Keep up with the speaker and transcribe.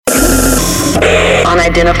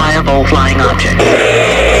unidentifiable flying object.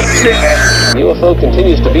 UFO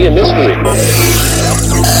continues to be a mystery.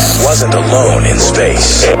 Wasn't alone in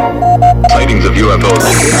space. Sightings of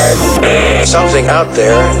UFOs. Something out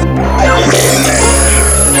there,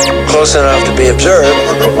 close enough to be observed.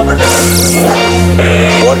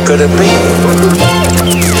 What could it be?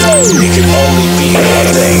 It could only be one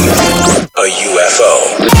thing: a UFO.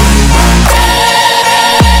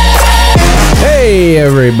 Hey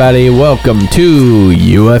everybody, welcome to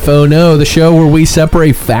UFO No, the show where we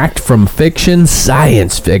separate fact from fiction,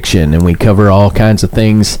 science fiction, and we cover all kinds of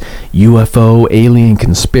things: UFO, alien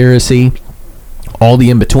conspiracy, all the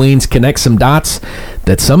in-betweens, connect some dots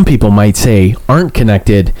that some people might say aren't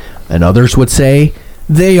connected, and others would say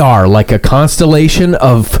they are, like a constellation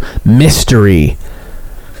of mystery.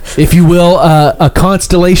 If you will, a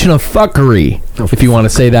constellation of fuckery, if you want to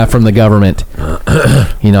say that from the government.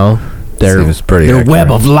 You know, their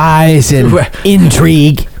web of lies and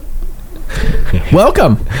intrigue.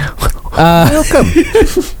 Welcome.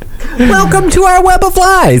 Welcome to our web of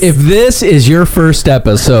lies. If this is your first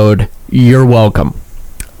episode, you're welcome.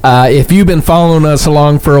 If you've been following us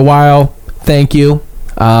along for a while, thank you.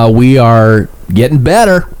 We are getting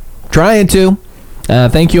better, trying to.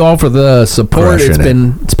 Thank you all for the support.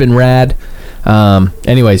 It's been rad.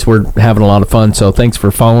 Anyways, we're having a lot of fun, so thanks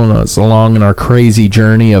for following us along in our crazy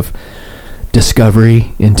journey of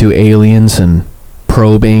discovery into aliens and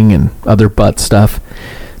probing and other butt stuff.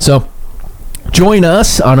 So join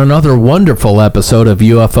us on another wonderful episode of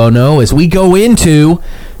UFO No as we go into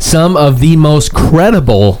some of the most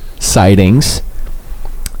credible sightings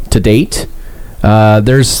to date.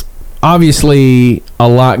 There's obviously a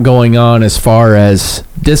lot going on as far as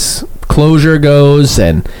disclosure goes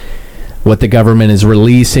and what the government is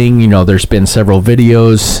releasing. You know, there's been several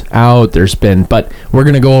videos out. But we're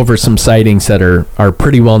going to go over some sightings that are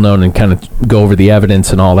pretty well known and kind of go over the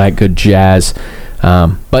evidence and all that good jazz.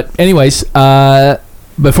 But anyways,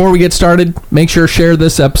 before we get started, make sure to share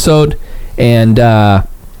this episode and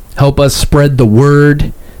help us spread the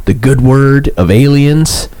word, the good word of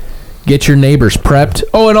aliens. Get your neighbors prepped.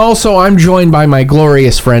 Oh, and also I'm joined by my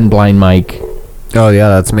glorious friend, Blind Mike. Oh, yeah,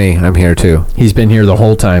 that's me. I'm here, too. He's been here the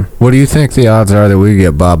whole time. What do you think the odds are that we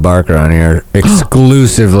get Bob Barker on here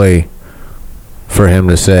exclusively for him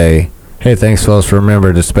to say, hey, thanks, folks,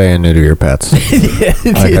 remember to spay and neuter your pets?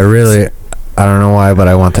 I don't know why, but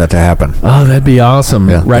I want that to happen. Oh, that'd be awesome.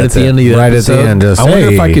 Yeah, right at the end of the episode. At the end, I wonder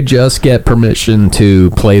if I could just get permission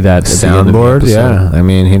to play that soundboard. Yeah, I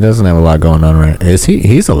mean, he doesn't have a lot going on right. Is he?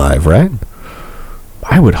 He's alive, right?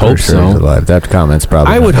 I would hope so. He's alive. That comment's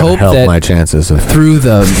probably help my chances of through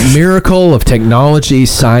the miracle of technology,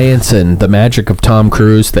 science, and the magic of Tom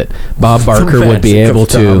Cruise that Bob Barker would be able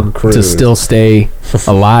to still stay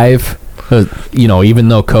alive. Even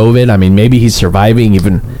though COVID, I mean, maybe he's surviving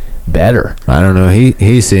even better. I don't know.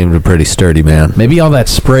 He seemed a pretty sturdy man. Maybe all that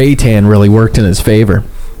spray tan really worked in his favor.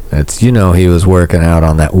 He was working out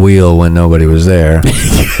on that wheel when nobody was there.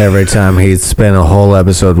 Every time he'd spend a whole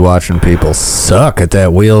episode watching people suck at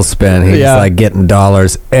that wheel spin, he's like getting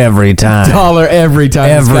dollars every time. Every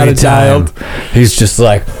time. He's just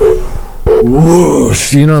like,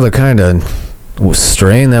 whoosh. You know the kind of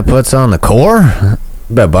strain that puts on the core? I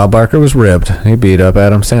bet Bob Barker was ripped. He beat up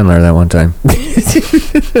Adam Sandler that one time.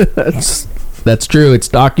 That's true. It's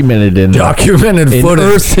documented in footage.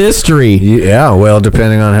 Earth's history. Yeah, well,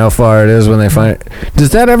 depending on how far it is when they find it.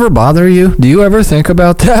 Does that ever bother you? Do you ever think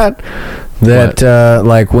about that?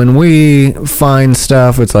 Like when we find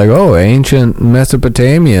stuff, it's like, oh, ancient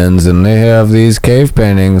Mesopotamians, and they have these cave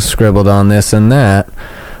paintings scribbled on this and that.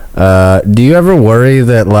 Do you ever worry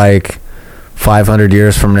that, like, 500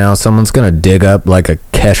 years from now, someone's going to dig up like a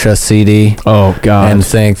Kesha CD. Oh, God. And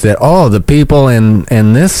think that, the people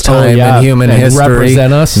in this time in human history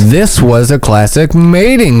represent us. This was a classic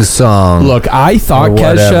mating song. Look, I thought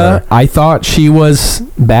Kesha, I thought she was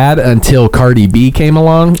bad until Cardi B came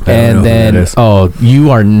along. And then,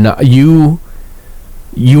 you are not, you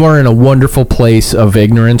are in a wonderful place of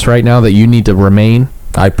ignorance right now that you need to remain.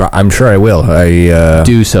 I'm sure I will.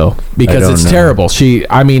 Do so. Because it's terrible.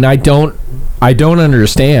 I don't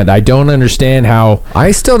understand. I don't understand how.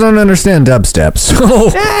 I still don't understand dubstep.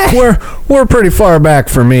 So we're pretty far back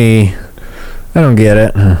for me. I don't get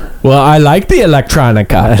it. Well, I like the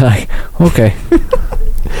electronica. Okay.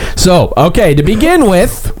 So, to begin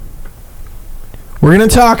with, we're going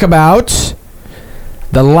to talk about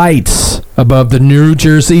the lights above the New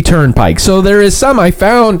Jersey Turnpike. So there is I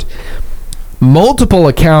found multiple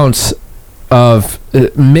accounts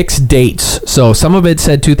mixed dates. So some of it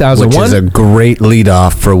said 2001. Which is a great lead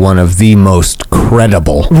off for one of the most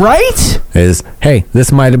credible. Right? Is, hey,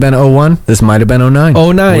 this might have been 01, this might have been 09.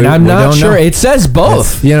 09. I'm not sure. Know. It says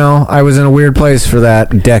both. I was in a weird place for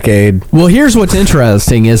that decade. Well, here's what's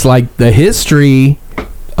interesting is like the history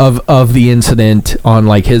of the incident on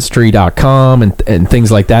like history.com and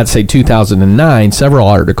things like that say 2009, several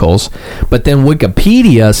articles, but then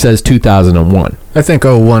Wikipedia says 2001. I think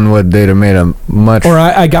 01 they'd have made a much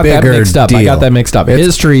I got that mixed up. Deal. I got that mixed up.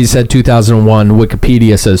 History said 2001,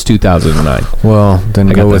 Wikipedia says 2009. Well, then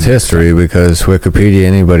go with history because Wikipedia,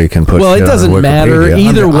 anybody can put shit on Wikipedia. Well, it doesn't matter.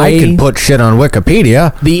 Either way. I can put shit on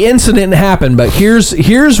Wikipedia. The incident happened, but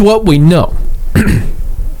here's what we know.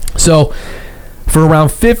 So, for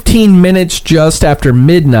around 15 minutes just after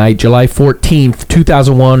midnight, July 14th,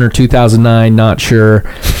 2001 or 2009, not sure.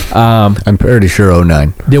 I'm pretty sure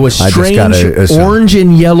 09. There was strange orange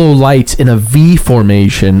and yellow lights in a V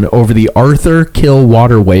formation over the Arthur Kill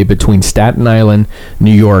waterway between Staten Island,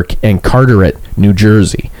 New York, and Carteret, New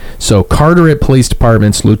Jersey. So Carteret Police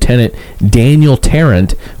Department's Lieutenant Daniel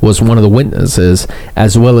Tarrant was one of the witnesses,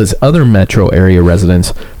 as well as other metro area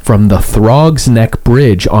residents from the Throgs Neck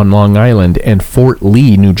Bridge on Long Island and Fort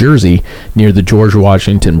Lee, New Jersey, near the George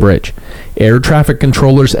Washington Bridge. Air traffic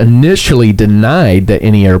controllers initially denied that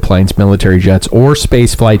any airplanes, military jets, or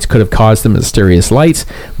space flights could have caused the mysterious lights,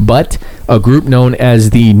 but a group known as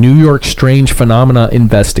the New York Strange Phenomena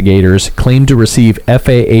Investigators claimed to receive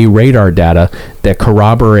FAA radar data that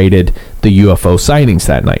corroborated the UFO sightings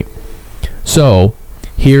that night. So,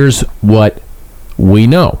 here's what we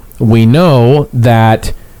know. We know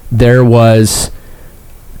that there was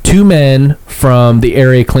two men from the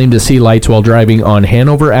area claimed to see lights while driving on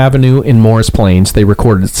Hanover Avenue in Morris Plains. They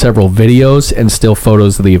recorded several videos and still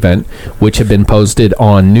photos of the event, which have been posted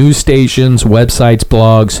on news stations, websites,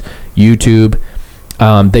 blogs, YouTube.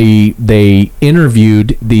 They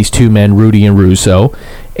interviewed these two men, Rudy and Russo,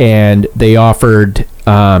 and they offered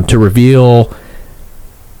to reveal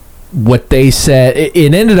what they said.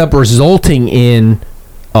 It ended up resulting in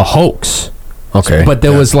a hoax. Okay. But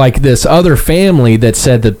there was like this other family that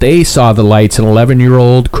said that they saw the lights. An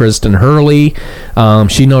 11-year-old, Kristen Hurley,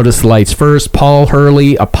 she noticed the lights first. Paul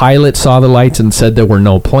Hurley, a pilot, saw the lights and said there were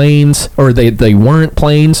no planes, or they weren't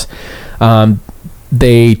planes.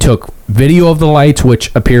 They took video of the lights,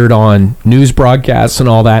 which appeared on news broadcasts and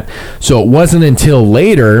all that. So it wasn't until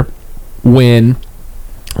later when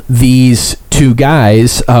these two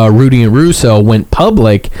guys, Rudy and Russo, went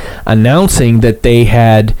public announcing that they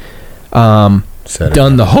had done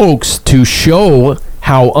the hoax to show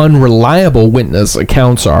how unreliable witness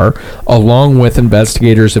accounts are, along with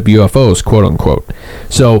investigators of UFOs, quote unquote.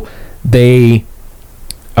 So they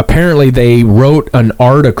wrote an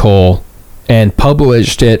article and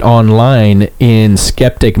published it online in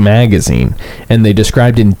Skeptic magazine, and they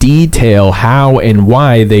described in detail how and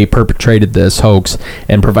why they perpetrated this hoax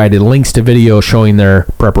and provided links to video showing their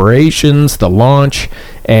preparations, the launch,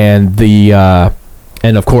 and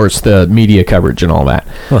and of course the media coverage and all that.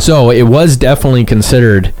 Huh. So it was definitely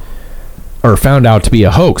considered or found out to be a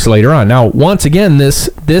hoax later on. Now, once again, there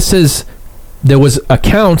was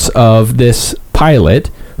accounts of this pilot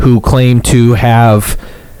who claimed to have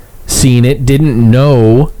seen it, didn't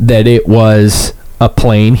know that it was a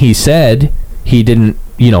plane. He said he didn't,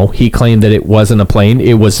 he claimed that it wasn't a plane.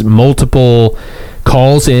 It was multiple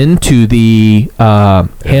calls in to the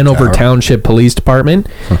Hanover Township Police Department.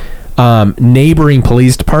 Neighboring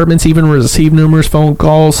police departments even received numerous phone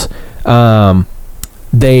calls.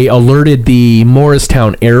 They alerted the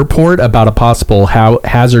Morristown Airport about a possible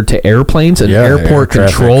hazard to airplanes. An airport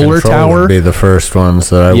controller tower would be the first ones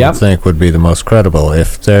that I would think would be the most credible.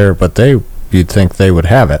 You'd think they would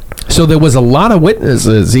have it. So there was a lot of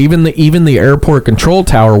witnesses, even the airport control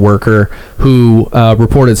tower worker who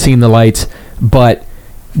reported seeing the lights, but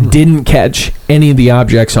didn't catch any of the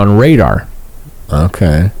objects on radar.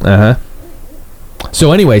 Okay.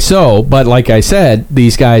 So anyway, but like I said,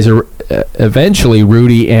 these guys are eventually,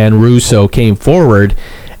 Rudy and Russo came forward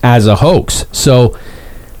as a hoax. So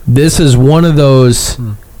this is one of those,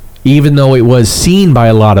 even though it was seen by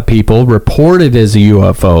a lot of people, reported as a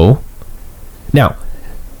UFO. Now,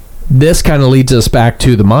 this kind of leads us back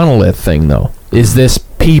to the monolith thing, though. Is this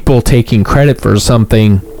people taking credit for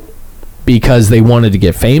something because they wanted to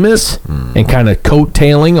get famous and kind of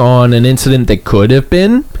coattailing on an incident that could have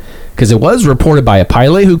been? Because it was reported by a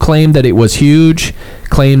pilot who claimed that it was huge,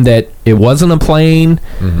 claimed that it wasn't a plane.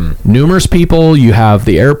 Numerous people, you have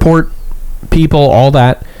the airport people, all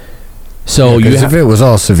that. So if it was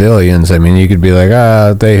all civilians, I mean, you could be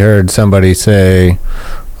like, they heard somebody say,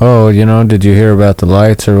 oh, you know, did you hear about the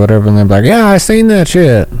lights or whatever? And they're like, yeah, I seen that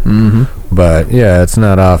shit. Mm-hmm. But yeah, it's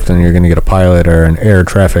not often you're going to get a pilot or an air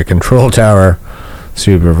traffic control tower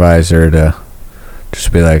supervisor to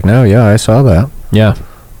just be like, no, yeah, I saw that. Yeah.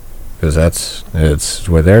 Because it's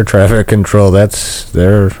with air traffic control,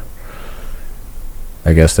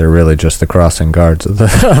 I guess they're really just the crossing guards of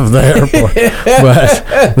the airport.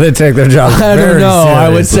 But they take their job I very don't know. seriously. I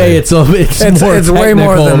would say it's way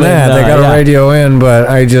more than that. They got a radio in, but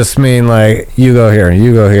I just mean like, you go here,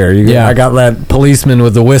 you go here. I got that policeman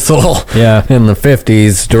with the whistle in the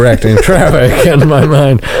 50s directing traffic in my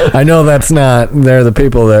mind. I know that's not, they're the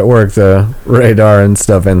people that work the radar and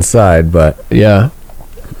stuff inside, but yeah.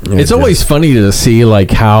 It's always funny to see like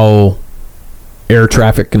how air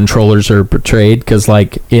traffic controllers are portrayed, because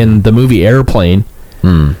like in the movie Airplane,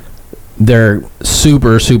 they're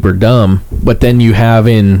super, super dumb, but then you have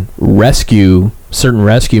in certain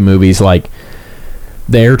rescue movies, like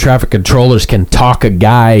the air traffic controllers can talk a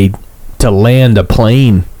guy to land a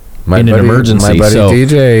plane in an emergency. My buddy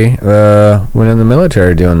DJ went in the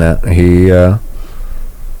military doing that.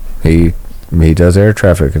 He does air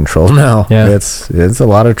traffic control now. Yeah. It's a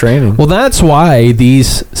lot of training. Well, that's why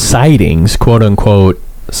these sightings, quote unquote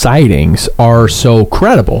sightings, are so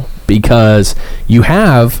credible, because you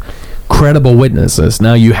have credible witnesses.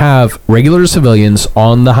 Now, you have regular civilians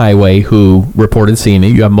on the highway who reported seeing it.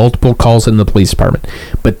 You have multiple calls in the police department.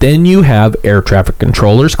 But then you have air traffic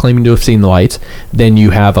controllers claiming to have seen the lights. Then you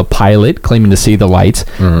have a pilot claiming to see the lights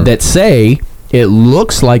that say it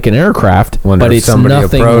looks like an aircraft, but it's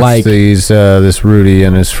nothing like this Rudy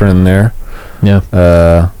and his friend there.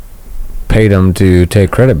 Yeah. Paid him to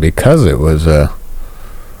take credit because it was I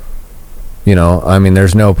mean,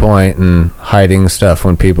 there's no point in hiding stuff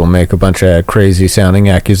when people make a bunch of crazy sounding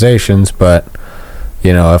accusations, but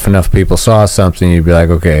if enough people saw something, you'd be like,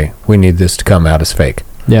 okay, we need this to come out as fake.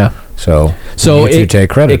 Yeah. So you take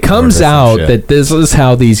credit. It comes out that this is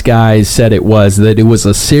how these guys said it was, that it was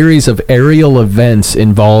a series of aerial events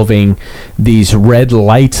involving these red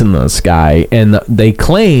lights in the sky, and they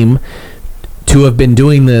claim to have been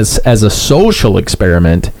doing this as a social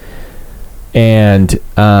experiment. And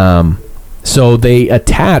so they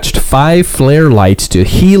attached 5 flare lights to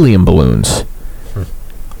helium balloons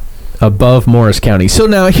above Morris County. So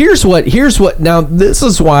now here's what now this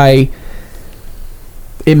is why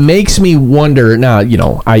it makes me wonder. Now,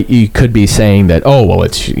 you could be saying that, oh, well,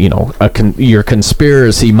 it's, your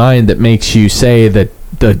conspiracy mind that makes you say that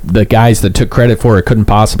the guys that took credit for it couldn't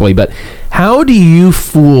possibly. But how do you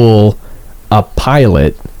fool a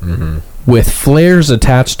pilot with flares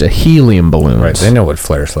attached to helium balloons? Right, they know what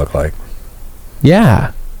flares look like.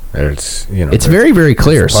 Yeah. It's very, very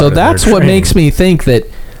clear. So that's what makes me think that,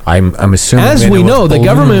 I'm assuming, as we know, the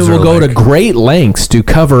government will go to great lengths to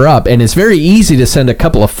cover up, and it's very easy to send a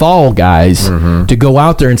couple of fall guys to go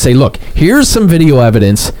out there and say, look, here's some video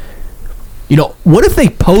evidence. What if they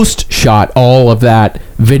post-shot all of that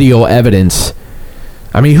video evidence?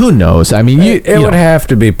 I mean, who knows? I mean, it would have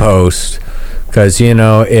to be post, because,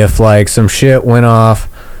 if, like, some shit went off,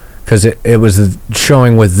 because it was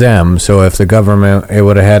showing with them, so if the government, it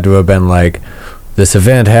would have had to have been like, this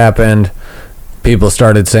event happened, people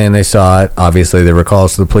started saying they saw it. Obviously, there were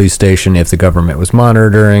calls to the police station if the government was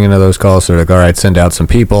monitoring any of those calls. So they're like, all right, send out some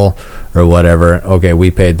people or whatever. Okay, we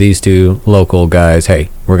paid these 2 local guys. Hey,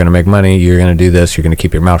 we're going to make money. You're going to do this. You're going to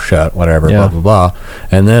keep your mouth shut, whatever, blah, blah, blah.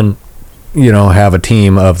 And then, have a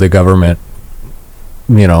team of the government,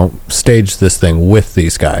 stage this thing with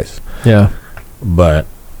these guys. Yeah. But,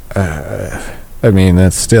 I mean,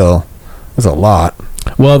 that's a lot.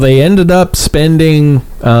 Well, they ended up spending,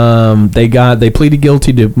 they pleaded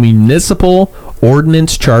guilty to municipal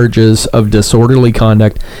ordinance charges of disorderly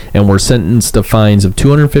conduct and were sentenced to fines of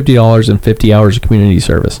 $250 and 50 hours of community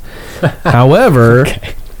service. However,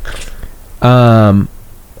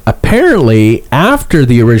 apparently, after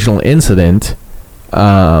the original incident,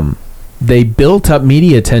 they built up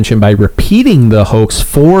media attention by repeating the hoax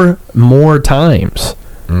 4 more times.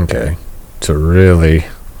 Okay. So really...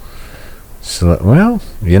 So, well,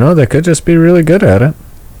 they could just be really good at it.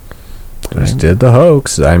 Just did the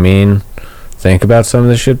hoax. I mean, think about some of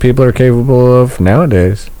the shit people are capable of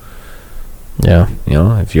nowadays. Yeah.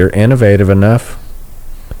 If you're innovative enough.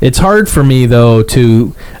 It's hard for me, though,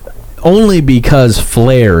 only because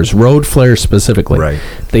flares, road flares specifically, right,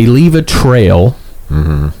 they leave a trail.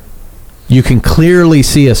 You can clearly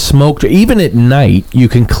see a smoke. Even at night, you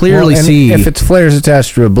can clearly see. If it's flares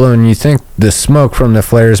attached to a balloon, you think the smoke from the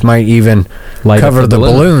flares might even cover the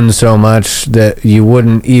balloon so much that you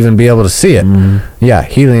wouldn't even be able to see it. Yeah,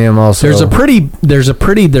 helium also. There's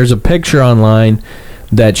a picture online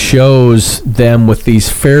that shows them with these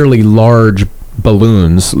fairly large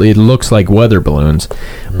balloons. It looks like weather balloons,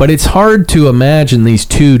 but it's hard to imagine these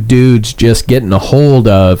two dudes just getting a hold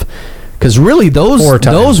of, because really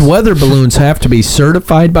those weather balloons have to be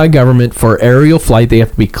certified by government for aerial flight. They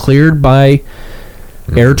have to be cleared by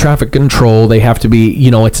air traffic control. They have to be,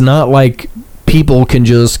 it's not like people can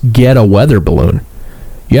just get a weather balloon.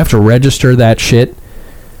 You have to register that shit.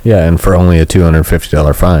 Yeah, and for only a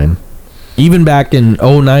 $250 fine. Even back in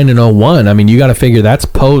 09 and 01, I mean, you got to figure that's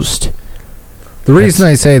post. The reason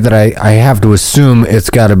I say that I have to assume it's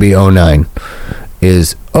got to be 09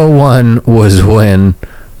 is 01 was when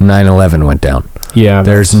 9/11 went down. Yeah.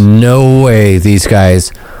 There's no way these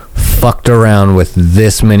guys fucked around with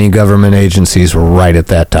this many government agencies right at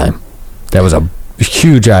that time. That was a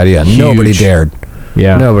huge idea. Huge. Nobody dared.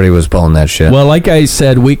 Yeah. Nobody was pulling that shit. Well, like I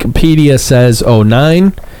said, Wikipedia says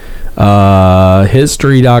 09.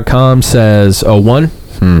 History.com says 01.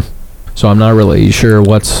 So I'm not really sure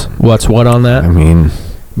what's what on that. I mean,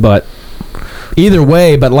 but either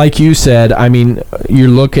way, but like you said, I mean, you're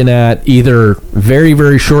looking at either very,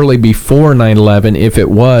 very shortly before 9/11, if it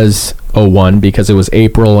was 01, because it was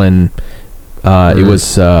April and it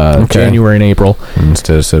was January and April.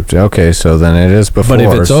 Instead of September. Okay, so then it is before. But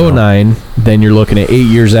if it's 09, then you're looking at 8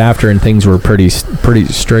 years after, and things were pretty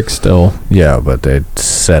strict still. Yeah, but they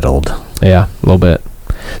settled. Yeah, a little bit.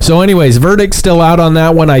 So anyways, verdict's still out on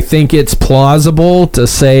that one. I think it's plausible to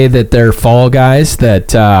say that they're fall guys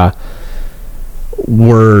that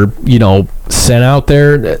were, sent out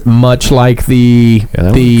there, much like the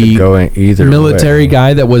military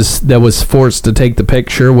guy that was forced to take the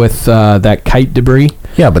picture with that kite debris.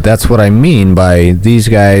 Yeah, but that's what I mean by these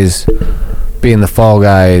guys being the fall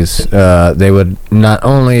guys. They would not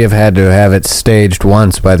only have had to have it staged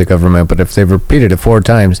once by the government, but if they've repeated it 4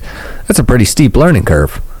 times, that's a pretty steep learning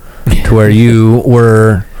curve to where you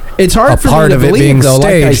were it's hard a for part me to of it believe, being though,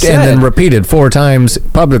 staged like I said, and then repeated 4 times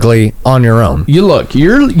publicly on your own.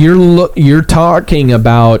 You're talking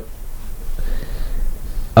about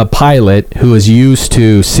a pilot who is used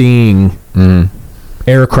to seeing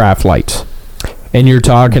aircraft lights. And you're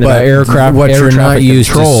talking about aircraft. What you're not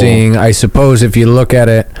used control. to seeing, I suppose, if you look at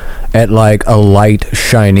it at like a light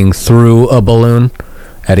shining through a balloon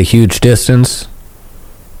at a huge distance,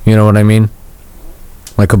 you know what I mean?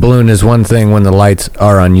 Like a balloon is one thing when the lights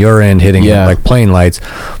are on your end hitting it, like plane lights,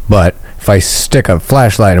 but if I stick a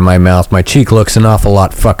flashlight in my mouth, my cheek looks an awful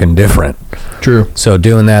lot fucking different. True. So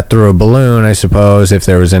doing that through a balloon, I suppose, if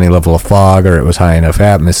there was any level of fog or it was high enough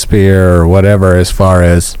atmosphere or whatever, as far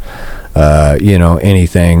as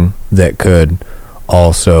anything that could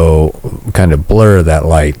also kind of blur that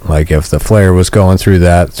light. Like if the flare was going through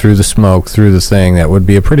the smoke, through the thing, that would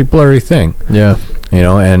be a pretty blurry thing. Yeah.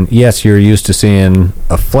 And yes, you're used to seeing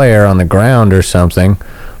a flare on the ground or something,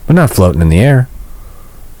 but not floating in the air.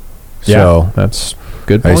 Yeah, so that's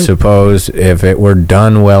good point. I suppose if it were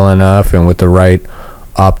done well enough and with the right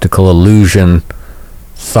optical illusion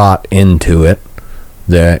thought into it,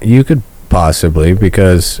 that you could possibly,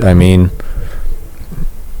 because I mean,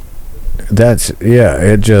 it's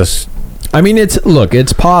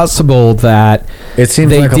possible that it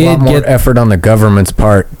seems like a lot more effort on the government's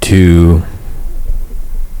part to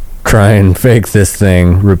try and fake this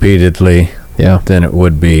thing repeatedly than it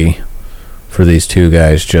would be for these two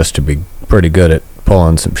guys just to be pretty good at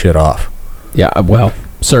pulling some shit off. Yeah, well,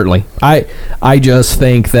 certainly. I just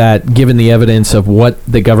think that given the evidence of what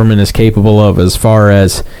the government is capable of as far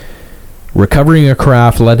as recovering a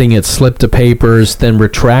craft, letting it slip to papers, then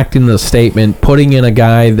retracting the statement, putting in a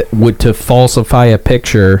guy that would to falsify a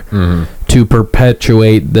picture to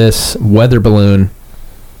perpetuate this weather balloon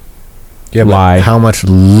lie. How much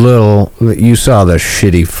little you saw the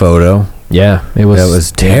shitty photo? Yeah, that was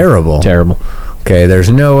terrible. Terrible. Okay, there's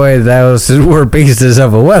no way those were pieces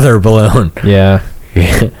of a weather balloon. Yeah.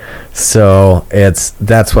 So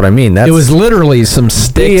that's what I mean. It was literally some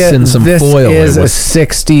sticks and some foil. This is a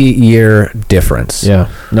 60-year difference. Yeah.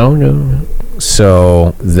 No.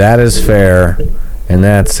 So that is fair in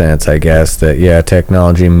that sense, I guess, that,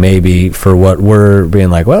 technology maybe for what we're being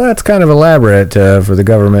like, well, that's kind of elaborate for the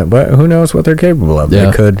government, but who knows what they're capable of. Yeah.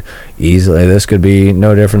 They could easily, this could be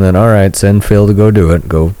no different than, all right, send Phil to go do it.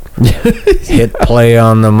 Go hit play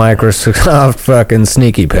on the Microsoft fucking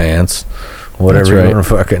sneaky pants. Whatever you want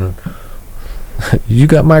to fucking... You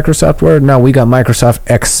got Microsoft Word? No, we got Microsoft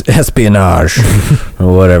Espionage.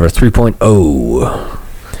 Or whatever, 3.0.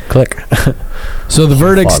 Click. So the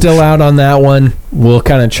verdict's still out on that one. We'll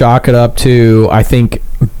kind of chalk it up to, I think,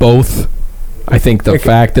 both. I think the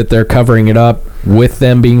fact that they're covering it up with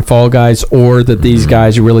them being fall guys, or that these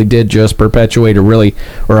guys really did just perpetuate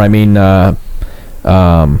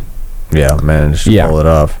managed to pull it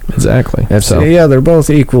off. Exactly. They're both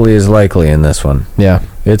equally as likely in this one. Yeah.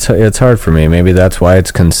 It's hard for me. Maybe that's why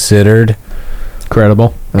it's considered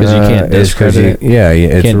credible, because you can't discredit it.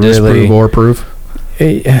 It's can't disprove or prove.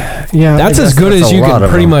 That's as good as you can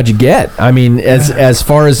pretty much get. I mean, as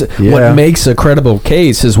far as what makes a credible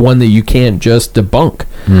case is one that you can't just debunk.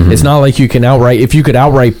 It's not like you can if you could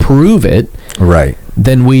outright prove it, right,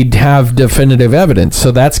 then we'd have definitive evidence.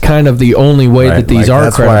 So that's kind of the only way that these are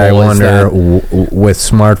that's credible. That's why I wonder with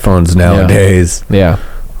smartphones nowadays,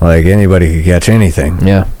 like anybody could catch anything.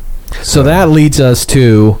 Yeah. So that leads us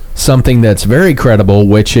to something that's very credible,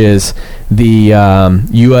 which is the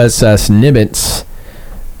USS Nimitz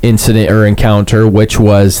incident or encounter, which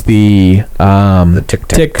was the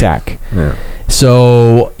Tic Tac. Yeah.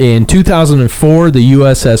 So in 2004, the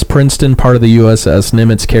USS Princeton, part of the USS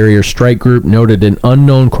Nimitz carrier strike group, noted an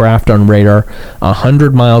unknown craft on radar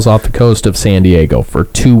 100 miles off the coast of San Diego. For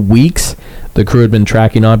 2 weeks, the crew had been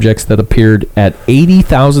tracking objects that appeared at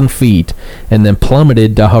 80,000 feet and then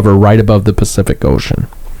plummeted to hover right above the Pacific Ocean.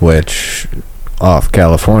 Which, off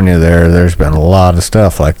California there's been a lot of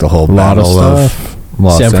stuff, like the whole Battle of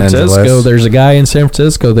Los San Francisco. Angeles. There's a guy in San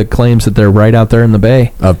Francisco that claims that they're right out there in the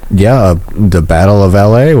bay. The Battle of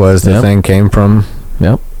LA was the thing came from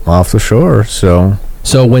off the shore.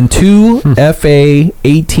 So when two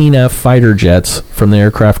FA-18F fighter jets from the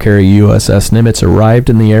aircraft carrier USS Nimitz arrived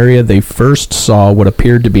in the area, they first saw what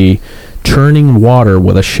appeared to be churning water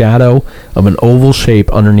with a shadow of an oval shape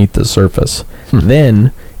underneath the surface.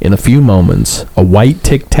 Then, in a few moments, a white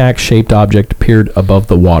tic-tac shaped object appeared above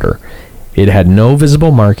the water. It had no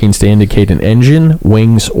visible markings to indicate an engine,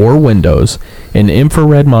 wings, or windows, and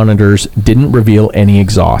infrared monitors didn't reveal any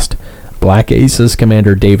exhaust. Black Aces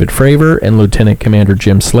Commander David Fravor and Lieutenant Commander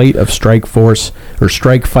Jim Slate of Strike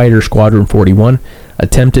Fighter Squadron 41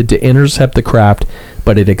 attempted to intercept the craft,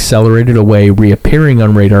 but it accelerated away, reappearing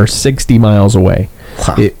on radar 60 miles away.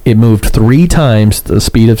 Wow. It moved 3 times the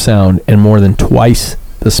speed of sound and more than twice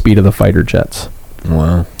the speed of the fighter jets.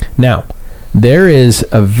 Wow. Now, there is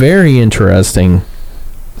a very interesting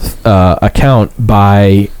account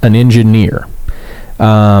by an engineer.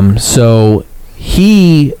 So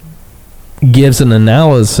he gives an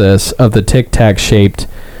analysis of the tic-tac shaped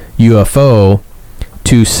UFO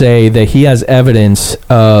to say that he has evidence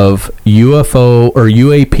of UFO or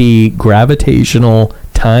UAP gravitational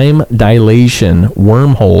time dilation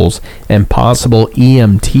wormholes and possible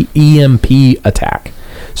EMP attack.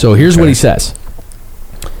 So here's what he says.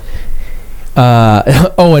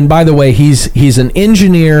 And by the way, he's an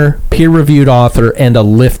engineer, peer-reviewed author, and a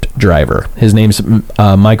Lyft driver. His name's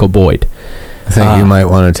Michael Boyd. I think you might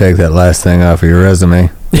want to take that last thing off of your resume.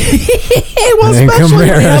 Well, especially when we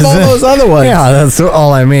have all those other ones. Yeah, that's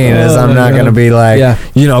all I mean is I'm not going to be like,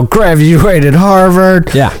 graduated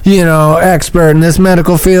Harvard, expert in this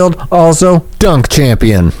medical field, also dunk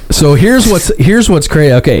champion. So here's what's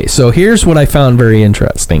crazy. Okay, so here's what I found very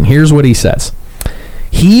interesting. Here's what he says.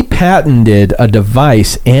 He patented a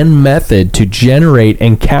device and method to generate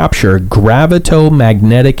and capture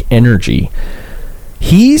gravitomagnetic energy.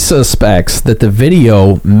 He suspects that the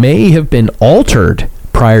video may have been altered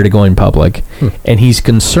prior to going public, and he's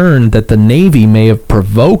concerned that the Navy may have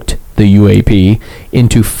provoked the UAP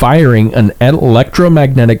into firing an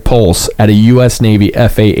electromagnetic pulse at a U.S. Navy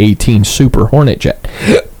FA-18 Super Hornet jet.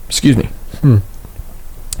 Excuse me.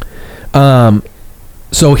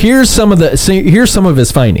 So here's some of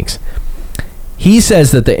his findings. He says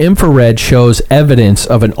that the infrared shows evidence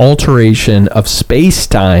of an alteration of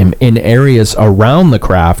space-time in areas around the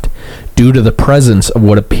craft due to the presence of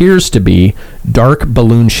what appears to be dark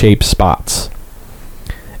balloon-shaped spots.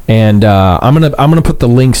 And I'm gonna put the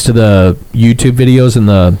links to the YouTube videos in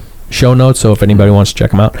the show notes, so if anybody wants to check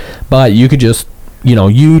them out. But you could just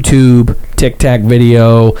YouTube Tic Tac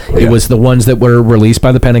video. It was the ones that were released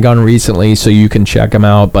by the Pentagon recently, so you can check them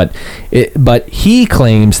out. But he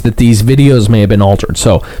claims that these videos may have been altered.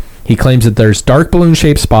 So he claims that there's dark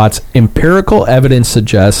balloon-shaped spots. Empirical evidence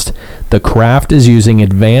suggests the craft is using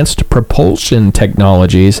advanced propulsion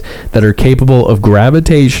technologies that are capable of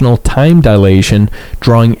gravitational time dilation,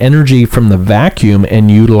 drawing energy from the vacuum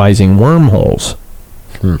and utilizing wormholes.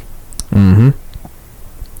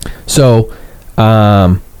 So,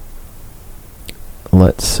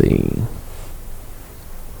 let's see.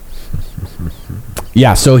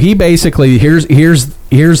 Yeah, so he basically here's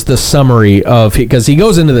the summary of, because he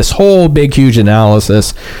goes into this whole big huge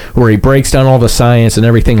analysis where he breaks down all the science and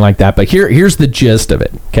everything like that. But here's the gist of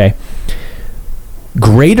it. Okay,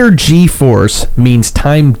 Greater G-force means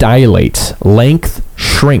time dilates, length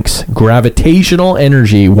shrinks, gravitational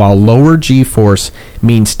energy, while lower G-force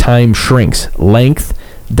means time shrinks, length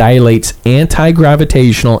dilates,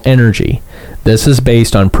 anti-gravitational energy. This is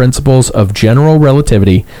based on principles of general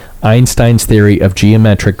relativity, Einstein's theory of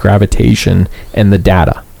geometric gravitation, and the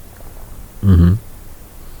data. Mm-hmm.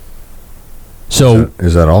 So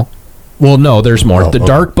is that all? Well, no, there's more. The okay.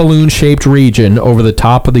 dark balloon-shaped region over the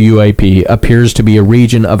top of the UAP appears to be a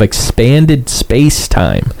region of expanded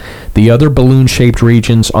space-time. The other balloon-shaped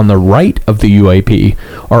regions on the right of the UAP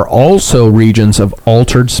are also regions of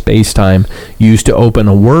altered space-time used to open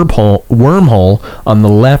a wormhole on the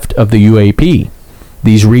left of the UAP.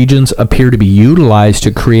 These regions appear to be utilized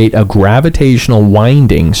to create a gravitational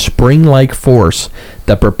winding, spring-like force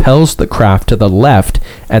that propels the craft to the left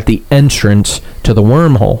at the entrance to the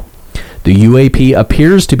wormhole. The UAP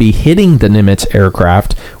appears to be hitting the Nimitz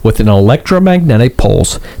aircraft with an electromagnetic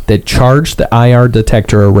pulse that charged the IR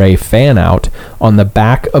detector array fan-out on the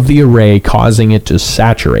back of the array, causing it to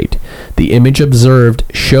saturate. The image observed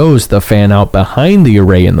shows the fan-out behind the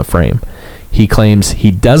array in the frame. He claims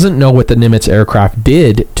he doesn't know what the Nimitz aircraft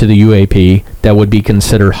did to the UAP that would be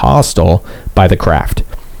considered hostile by the craft.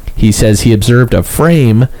 He says he observed a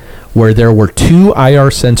frame where there were two IR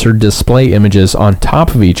sensor display images on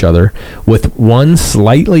top of each other, with one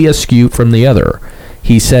slightly askew from the other.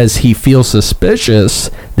 He says he feels suspicious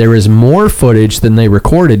there is more footage than they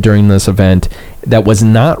recorded during this event that was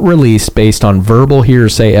not released based on verbal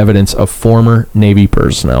hearsay evidence of former Navy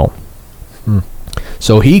personnel.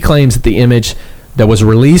 So he claims that the image that was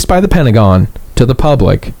released by the Pentagon to the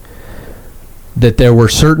public, that there were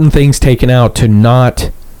certain things taken out to not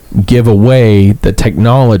give away the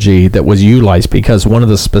technology that was utilized, because one of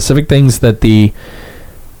the specific things that the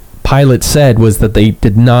pilot said was that they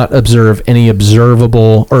did not observe any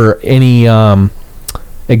observable or any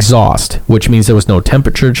exhaust, which means there was no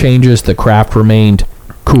temperature changes. The craft remained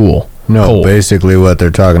cool. No, basically what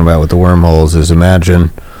they're talking about with the wormholes is,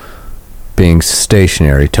 imagine being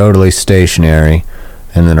stationary, totally stationary,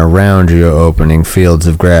 and then around you opening fields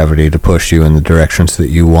of gravity to push you in the directions that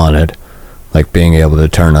you wanted, like being able to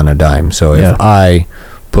turn on a dime. So if I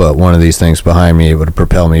put one of these things behind me, it would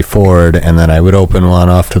propel me forward, and then I would open one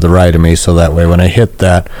off to the right of me, so that way when I hit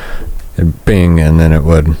that, it'd bing, and then it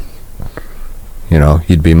would,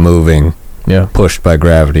 you'd be moving, pushed by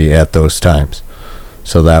gravity at those times.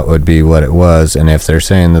 So that would be what it was. And if they're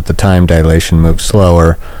saying that the time dilation moves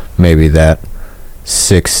slower, maybe that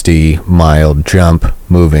 60-mile jump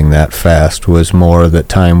moving that fast was more that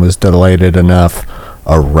time was dilated enough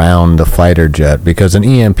around the fighter jet, because an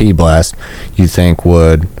EMP blast, you think,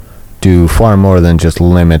 would do far more than just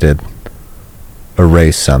limited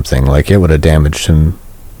erase something. Like, it would have damaged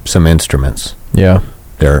some instruments. Yeah.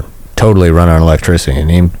 They're totally run on electricity. An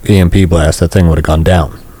EMP blast, that thing would have gone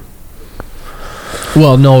down.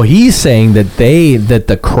 Well, no, he's saying that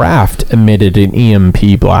the craft emitted an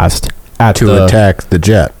EMP blast to attack the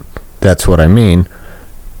jet. That's what I mean.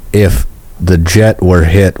 If the jet were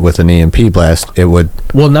hit with an EMP blast, it would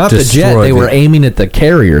not the jet. They were aiming at the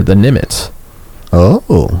carrier, the Nimitz.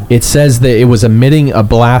 Oh. It says that it was emitting a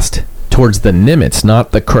blast towards the Nimitz,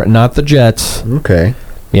 not the jets. Okay.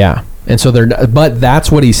 Yeah, and so but that's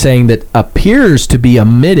what he's saying that appears to be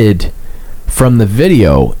emitted from the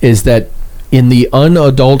video, is that in the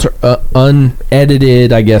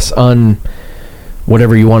unedited, I guess,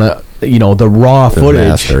 whatever you want to, the raw footage.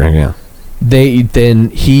 Master, yeah. Then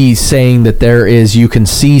he's saying that you can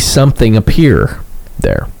see something appear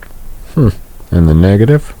there. In the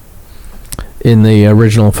negative? In the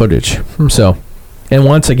original footage. So, and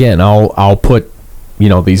once again, I'll put,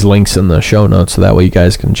 these links in the show notes so that way you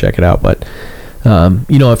guys can check it out. But,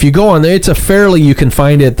 if you go on there, you can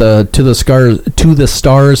find it, To the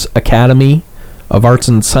Stars Academy of Arts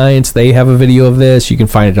and Science. They have a video of this. You can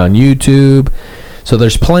find it on YouTube. So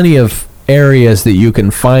there's plenty of areas that you can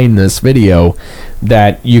find this video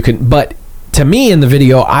that you can, but to me in the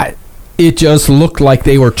video, it just looked like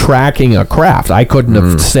they were tracking a craft. I couldn't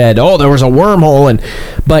have said, there was a wormhole,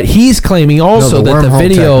 but he's claiming also that the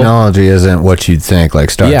video technology isn't what you'd think,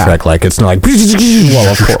 like Star Trek, like it's not like,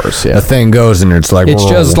 well, of course, the thing goes and it's like, it's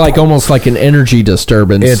just like almost like an energy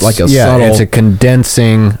disturbance. It's like subtle, it's a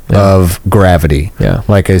condensing of gravity. Yeah,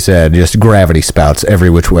 like I said, just gravity spouts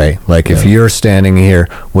every which way. Like if you're standing here,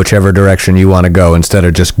 whichever direction you want to go, instead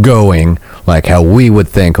of just going like how we would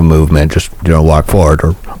think a movement, just walk forward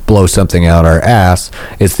or blow something out our ass,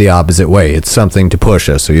 it's the opposite way. It's something to push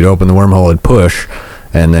us. So you'd open the wormhole and push,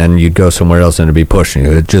 and then you'd go somewhere else and it'd be pushing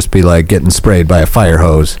you. It'd just be like getting sprayed by a fire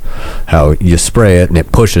hose. How you spray it and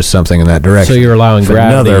it pushes something in that direction. So you're allowing For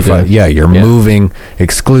gravity. you're moving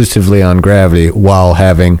exclusively on gravity while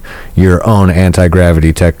having your own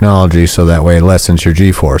anti-gravity technology, so that way it lessens your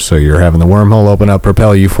G-force. So you're having the wormhole open up,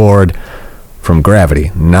 propel you forward from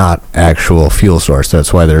gravity, not actual fuel source.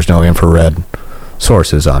 That's why there's no infrared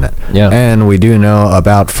sources on it. Yeah. And we do know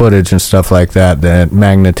about footage and stuff like that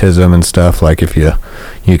magnetism and stuff, like if you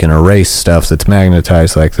can erase stuff that's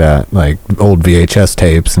magnetized like that, like old VHS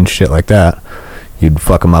tapes and shit like that, you'd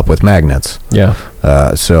fuck them up with magnets. Yeah.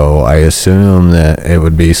 So I assume that it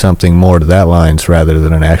would be something more to that lines rather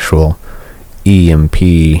than an actual EMP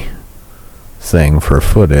thing for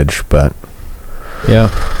footage, but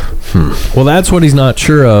yeah. Well, that's what he's not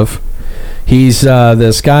sure of. He's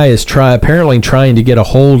this guy is apparently trying to get a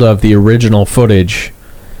hold of the original footage.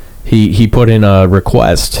 He put in a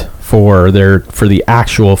request for the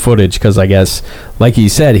actual footage, because I guess, like he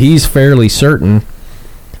said, he's fairly certain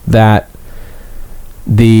that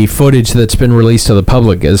the footage that's been released to the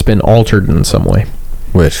public has been altered in some way.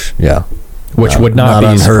 Which Would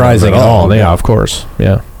not be surprising at all. Yeah, of course.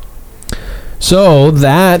 Yeah. So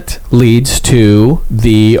that leads to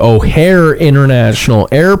the O'Hare International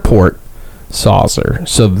Airport saucer.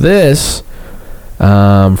 So this,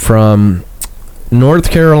 from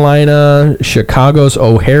North Carolina, Chicago's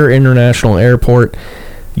O'Hare International Airport,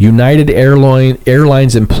 United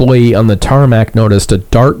Airlines employee on the tarmac noticed a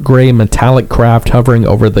dark gray metallic craft hovering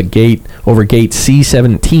over gate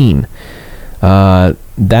C-17.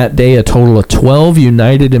 That day, a total of 12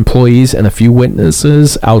 United employees and a few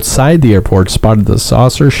witnesses outside the airport spotted the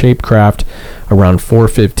saucer-shaped craft around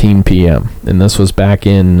 4:15 p.m. And this was back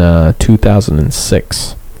in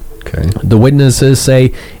 2006. Okay. The witnesses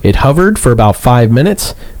say it hovered for about 5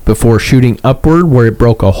 minutes before shooting upward, where it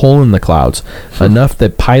broke a hole in the clouds, enough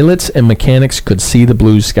that pilots and mechanics could see the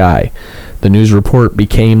blue sky. The news report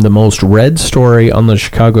became the most read story on the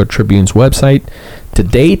Chicago Tribune's website to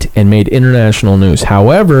date and made international news.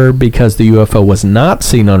 However, because the UFO was not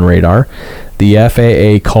seen on radar, the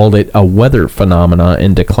FAA called it a weather phenomena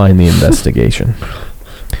and declined the investigation.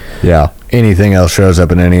 Yeah. Anything else shows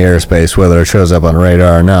up in any airspace, whether it shows up on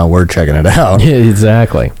radar or not, we're checking it out. Yeah,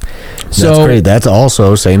 exactly. That's great. That's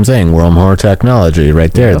also same thing. Wormhole technology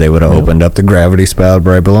right there. Yep. They would have opened up the gravity spout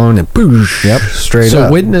right below and boosh, straight up. So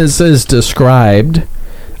witnesses described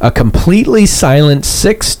a completely silent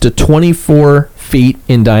 6 to 24 feet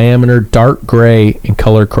in diameter, dark gray in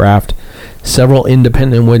color craft. Several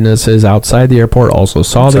independent witnesses outside the airport also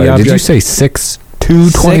saw the object. Did you say 6 to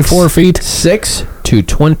 24 feet? 6 to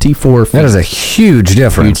 24 feet. That is a huge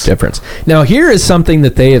difference. Huge difference. Now, here is something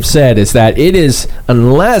that they have said, is that it is,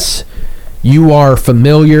 unless you are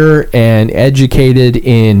familiar and educated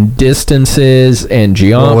in distances and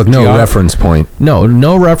geometry. With no reference point.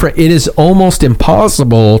 No reference. It is almost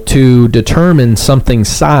impossible to determine something's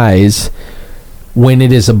size when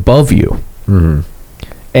it is above you. Mm-hmm.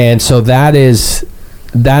 And so that is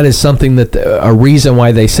something that a reason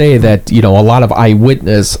why they say that, a lot of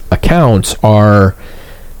eyewitness accounts are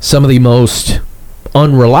some of the most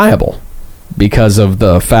unreliable, because of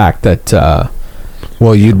the fact that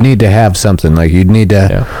well, you'd need to have something, like you'd need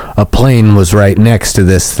to a plane was right next to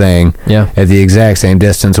this thing at the exact same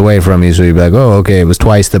distance away from you, so you'd be like, oh, okay, it was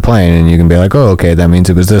twice the plane, and you can be like, oh, okay, that means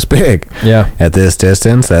it was this big at this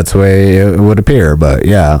distance. That's the way it would appear. But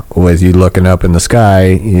with you looking up in the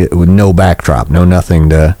sky with no backdrop, no nothing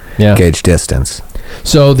to gauge distance.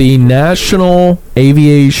 So the National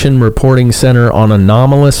Aviation Reporting Center on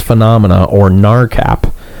Anomalous Phenomena, or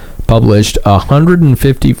NARCAP, published a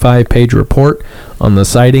 155-page report on the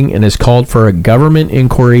sighting and has called for a government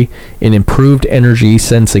inquiry in improved energy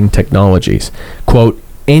sensing technologies. Quote,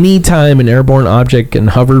 any time an airborne object can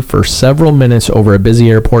hover for several minutes over a busy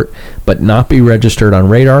airport but not be registered on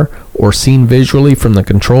radar or seen visually from the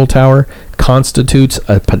control tower constitutes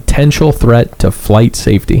a potential threat to flight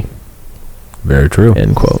safety. Very true.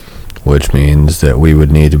 End quote. Which means that we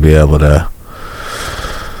would need to be able to,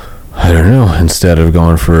 I don't know, instead of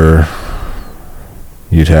going for,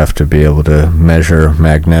 you'd have to be able to measure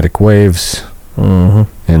magnetic waves in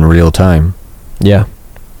real time. Yeah.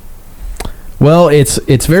 Well, it's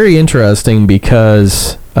very interesting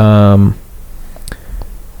because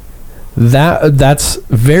that's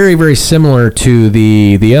very, very similar to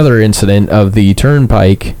the other incident of the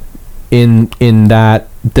Turnpike, in that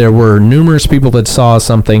there were numerous people that saw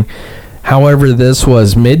something. However, this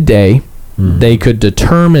was midday. They could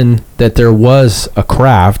determine that there was a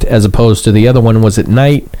craft, as opposed to the other one was at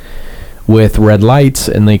night with red lights,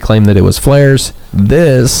 and they claimed that it was flares.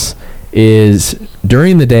 This is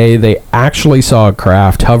during the day they actually saw a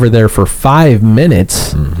craft hover there for 5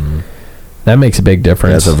 minutes. That makes a big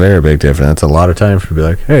difference. That's a very big difference. That's a lot of time to be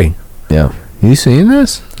like, hey, yeah, you seen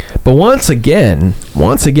this? But once again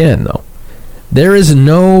though, there is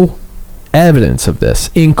no evidence of this,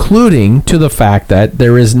 including to the fact that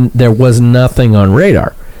there was nothing on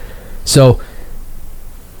radar. So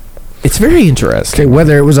it's very interesting. Okay,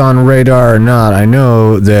 whether it was on radar or not, I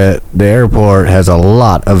know that the airport has a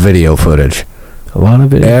lot of video footage. A lot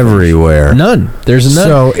of it everywhere. None. There's none.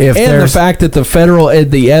 So if and the fact that the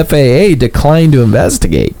FAA declined to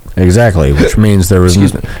investigate. Exactly, which means there was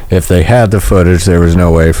if they had the footage, there was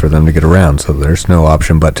no way for them to get around. So there's no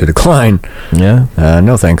option but to decline. Yeah.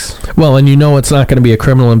 No thanks. Well, and it's not going to be a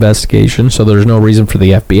criminal investigation, so there's no reason for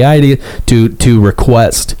the FBI to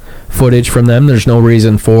request footage from them. There's no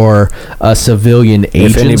reason for a civilian agency.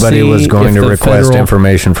 If anybody was going to request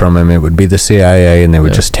information from him, it would be the CIA, and they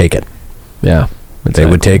would just take it. Yeah. Exactly.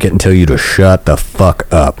 They would take it until you to shut the fuck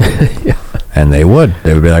up. Yeah. And they would.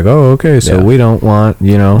 They would be like, "Oh, okay, so we don't want,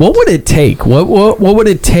 What would it take? What would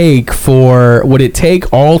it take would it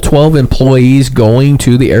take all 12 employees going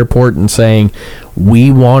to the airport and saying,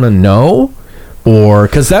 "We want to know"? Or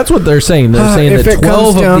because that's what they're saying. They're saying that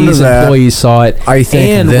 12 of these employees saw it. I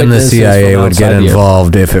think then the CIA would get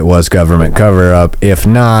involved if it was government cover-up. If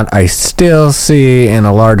not, I still see in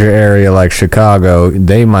a larger area like Chicago,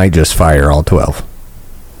 they might just fire all 12.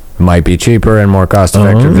 Might be cheaper and more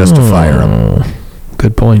cost-effective just to fire them.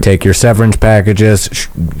 Good point. Take your severance packages.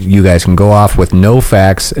 You guys can go off with no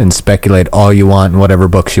facts and speculate all you want in whatever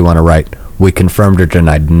books you want to write. We confirmed or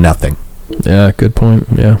denied nothing. Yeah, good point.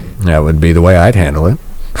 Yeah. That would be the way I'd handle it.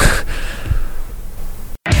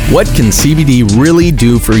 What can CBD really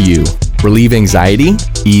do for you? Relieve anxiety?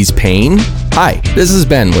 Ease pain? Hi, this is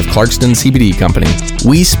Ben with Clarkston CBD Company.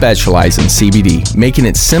 We specialize in CBD, making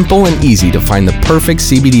it simple and easy to find the perfect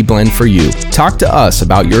CBD blend for you. Talk to us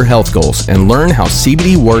about your health goals and learn how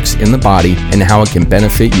CBD works in the body and how it can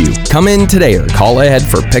benefit you. Come in today or call ahead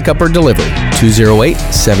for pickup or delivery.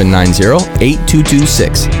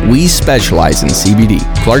 208-790-8226. We specialize in CBD.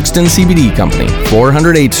 Clarkston CBD Company,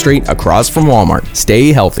 408th Street across from Walmart.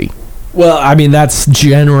 Stay healthy. Well, I mean, that's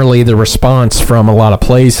generally the response from a lot of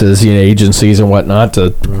places, agencies and whatnot,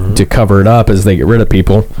 to cover it up as they get rid of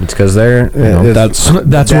people. It's because they're... that's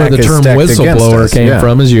where the term whistleblower came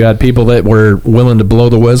from, is you had people that were willing to blow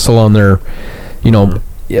the whistle on their,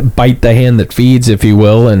 bite the hand that feeds, if you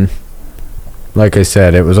will, and... Like I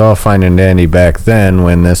said, it was all fine and dandy back then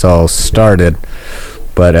when this all started,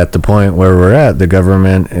 but at the point where we're at, the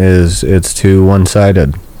government it's too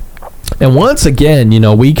one-sided. And once again,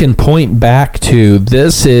 we can point back to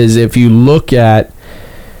this is if you look at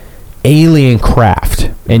alien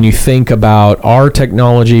craft and you think about our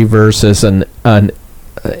technology versus an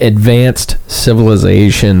advanced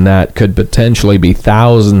civilization that could potentially be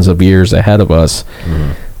thousands of years ahead of us.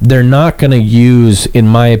 They're not going to use, in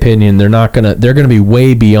my opinion, they're going to be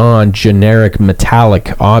way beyond generic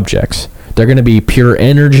metallic objects. They're going to be pure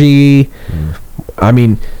energy. I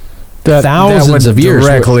mean, thousands of years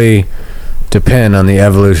directly depend on the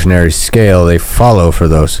evolutionary scale they follow for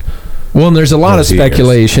those. Well, and there's a lot of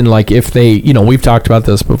speculation, like if they, we've talked about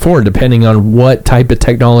this before, depending on what type of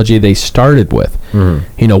technology they started with.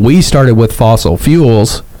 We started with fossil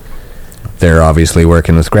fuels. They're obviously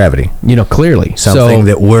working with gravity. Clearly. Something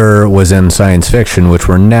that was in science fiction, which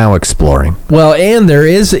we're now exploring. Well, and there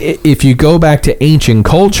is, if you go back to ancient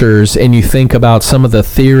cultures and you think about some of the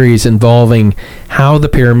theories involving how the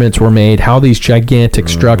pyramids were made, how these gigantic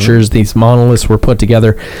structures, these monoliths were put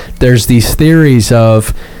together, there's these theories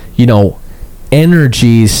of,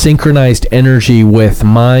 energy, synchronized energy with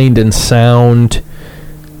mind and sound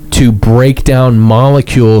to break down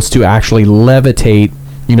molecules to actually levitate.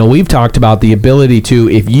 We've talked about the ability to,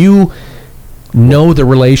 if you know the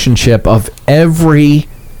relationship of every,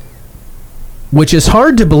 which is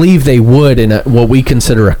hard to believe they would in what we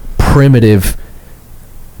consider a primitive.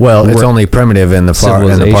 Well, it's only primitive in the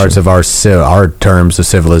parts of our terms of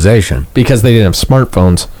civilization. Because they didn't have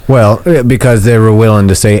smartphones. Well, because they were willing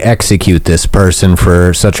to say, execute this person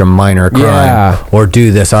for such a minor crime, or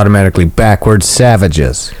do this automatically. Backwards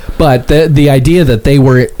savages. But the idea that they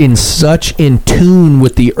were in tune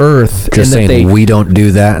with the earth, just and saying we don't do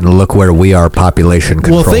that, and look where we are population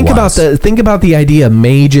control. Well, think about the idea of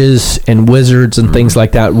mages and wizards and things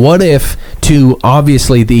like that. What if, to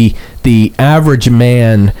obviously the average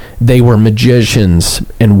man, they were magicians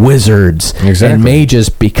and wizards and mages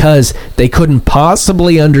because they couldn't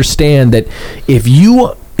possibly understand that if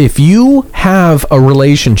you have a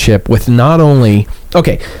relationship with not only...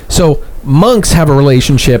 Okay, so monks have a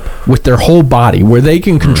relationship with their whole body where they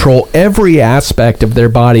can control every aspect of their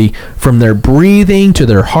body, from their breathing to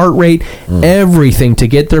their heart rate, everything, to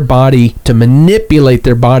get their body, to manipulate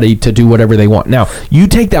their body to do whatever they want. Now, you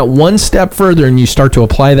take that one step further and you start to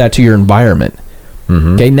apply that to your environment.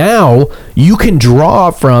 Okay, now you can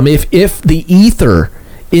draw from, if the ether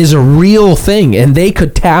is a real thing and they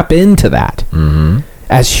could tap into that.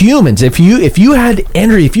 As humans, if you had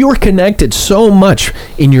energy, if you were connected so much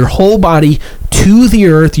in your whole body to the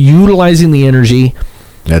earth, utilizing the energy.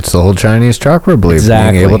 That's the whole Chinese chakra belief.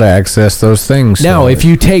 Exactly. Being able to access those things. Now, if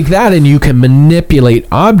you take that and you can manipulate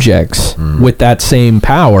objects with that same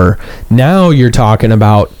power, now you're talking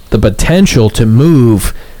about the potential to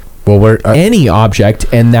move any object,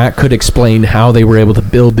 and that could explain how they were able to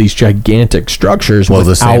build these gigantic structures. Well,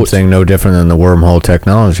 the same thing, no different than the wormhole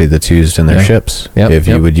technology that's used in their ships. If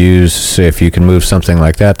you can move something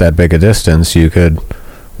like that big a distance, you could,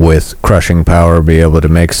 with crushing power, be able to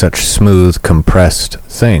make such smooth, compressed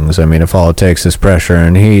things. I mean, if all it takes is pressure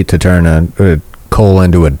and heat to turn a coal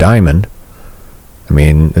into a diamond, I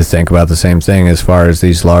mean, think about the same thing as far as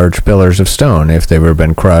these large pillars of stone. If they were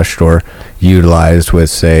been crushed or utilized with,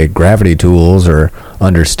 say, gravity tools or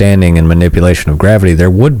understanding and manipulation of gravity, there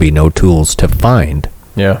would be no tools to find.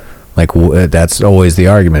 Yeah. Like, that's always the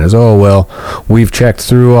argument is, oh, well, we've checked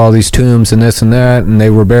through all these tombs and this and that, and they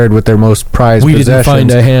were buried with their most prized possessions. We didn't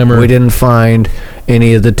find a hammer. We didn't find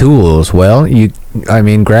any of the tools. Well,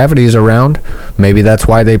 gravity's around. Maybe that's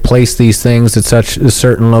why they place these things at such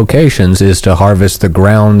certain locations, is to harvest the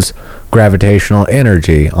ground's gravitational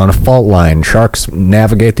energy on a fault line. Sharks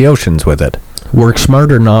navigate the oceans with it. Work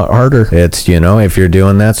smarter, not harder. It's, if you're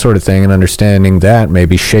doing that sort of thing and understanding that,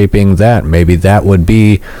 maybe shaping that, maybe that would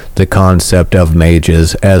be the concept of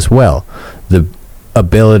mages as well. The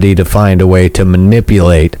ability to find a way to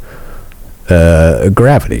manipulate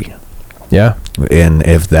gravity. Yeah. And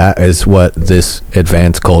if that is what this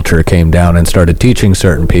advanced culture came down and started teaching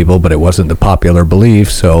certain people, but it wasn't the popular belief,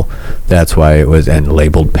 so that's why it was, and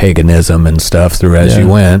labeled paganism and stuff through as you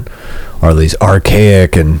went, or these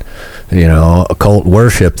archaic and occult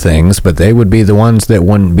worship things, but they would be the ones that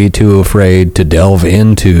wouldn't be too afraid to delve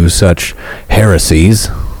into such heresies.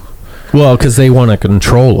 Well, because they want to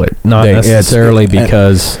control it, not necessarily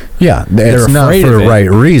because it's not for the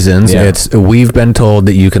right reasons. Yeah. It's, we've been told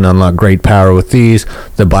that you can unlock great power with these.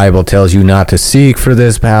 The Bible tells you not to seek for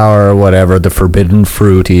this power or whatever, the forbidden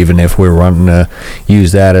fruit, even if we're wanting to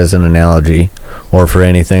use that as an analogy or for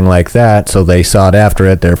anything like that. So they sought after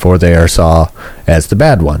it, therefore they are saw as the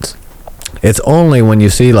bad ones. It's only when you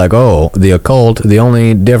see, like, the occult, the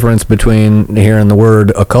only difference between hearing the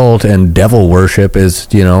word occult and devil worship is,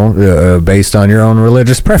 based on your own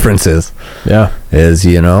religious preferences. Yeah. Is,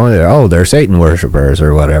 they're Satan worshipers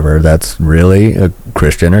or whatever. That's really a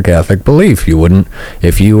Christian or Catholic belief. You wouldn't,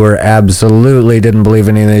 if you were absolutely didn't believe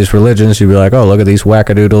in any of these religions, you'd be like, oh, look at these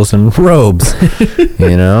wackadoodles in robes.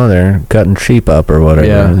 They're cutting sheep up or whatever.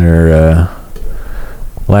 Yeah. They're,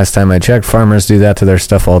 last time I checked, farmers do that to their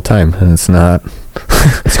stuff all the time, and it's not.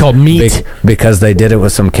 It's called meat. Because they did it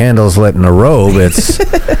with some candles lit in a robe. It's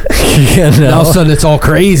all of a sudden it's all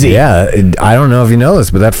crazy. Yeah, I don't know if you know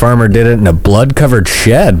this, but that farmer did it in a blood-covered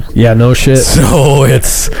shed. Yeah, no shit. So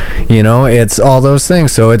it's it's all those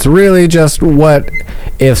things. So it's really just what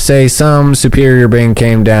if, say, some superior being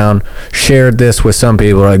came down, shared this with some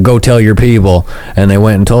people, like, go tell your people, and they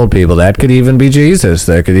went and told people. That could even be Jesus.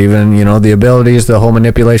 That could even, the abilities, the whole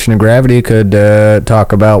manipulation of gravity could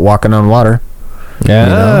talk about walking on water.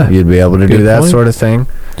 Yeah, you'd be able to do that sort of thing.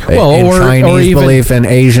 Well, in Chinese even belief and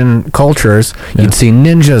Asian cultures, you'd see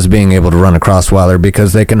ninjas being able to run across water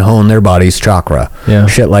because they can hone their body's chakra. Yeah.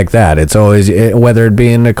 Shit like that. It's always, whether it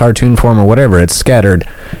be in a cartoon form or whatever, it's scattered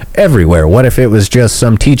everywhere. What if it was just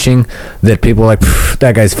some teaching that people are like,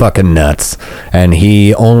 that guy's fucking nuts, and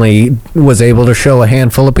he only was able to show a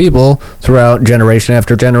handful of people throughout generation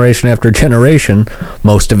after generation after generation,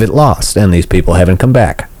 most of it lost, and these people haven't come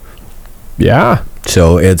back. Yeah.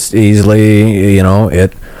 So it's easily,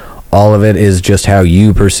 all of it is just how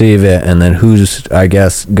you perceive it, and then who's, I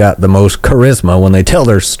guess, got the most charisma when they tell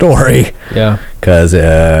their story. Yeah. Because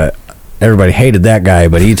everybody hated that guy,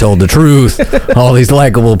 but he told the truth. All these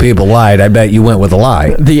likable people lied. I bet you went with a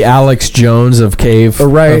lie. The Alex Jones of cave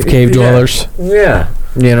dwellers. Yeah.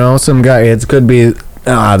 Some guy, it could be...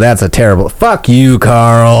 that's a terrible... Fuck you,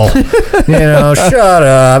 Carl. Shut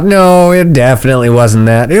up. No, it definitely wasn't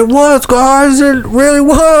that. It was, guys. It really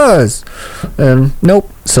was. And nope.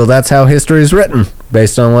 So that's how history is written,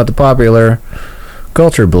 based on what the popular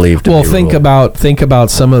culture believed. Well, think about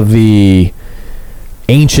some of the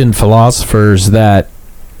ancient philosophers that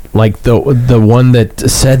like the one that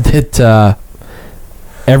said that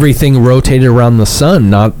everything rotated around the sun,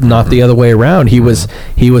 not the other way around. He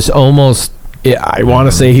was almost, I want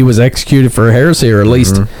to say he was executed for heresy, or at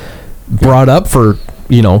least brought up for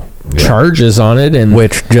charges on it. And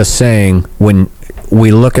which, just saying, when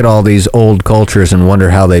we look at all these old cultures and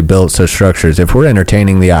wonder how they built such structures, if we're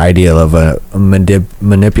entertaining the idea of a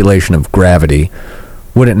manipulation of gravity,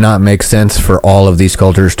 would it not make sense for all of these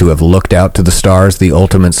cultures to have looked out to the stars, the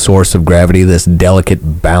ultimate source of gravity, this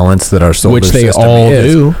delicate balance that our solar system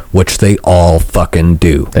is? Which they all fucking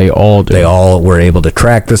do. They all do. They all were able to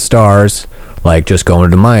track the stars, like just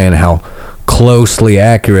going to Mayan, how closely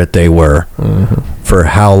accurate they were for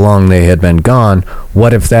how long they had been gone.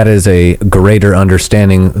 What if that is a greater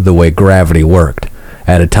understanding the way gravity worked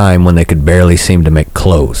at a time when they could barely seem to make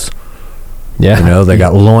clothes? Yeah. They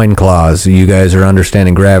got loincloths. You guys are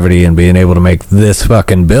understanding gravity and being able to make this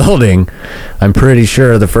fucking building. I'm pretty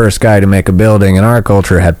sure the first guy to make a building in our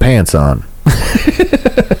culture had pants on.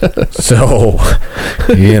 So,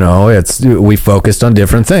 we focused on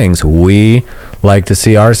different things. We like to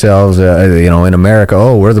see ourselves, in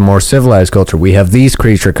America, we're the more civilized culture. We have these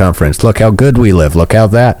creature comforts. Look how good we live. Look how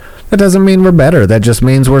that doesn't mean we're better. That just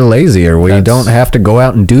means we're lazier. We don't have to go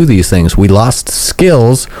out and do these things. We lost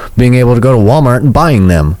skills being able to go to Walmart and buying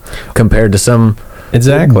them compared to some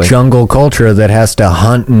jungle culture that has to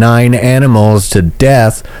hunt 9 animals to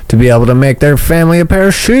death to be able to make their family a pair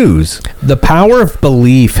of shoes. The power of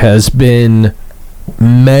belief has been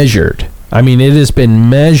measured. I mean, it has been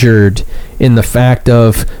measured in the fact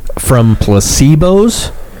of, from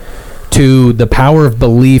placebos to the power of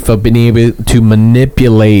belief of being able to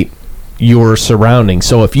manipulate your surroundings.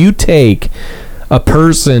 So if you take a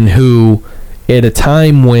person who, at a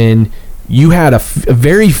time when you had a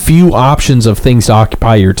very few options of things to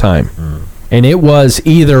occupy your time, and it was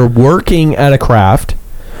either working at a craft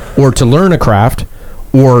or to learn a craft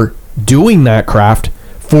or doing that craft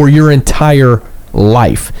for your entire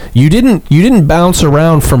life. You didn't bounce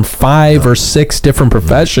around from 5 or 6 different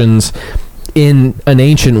professions in an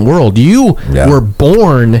ancient world. You were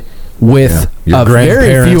born with your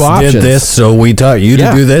very few options. Did this, so we taught you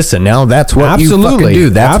to do this, and now that's what you fucking do.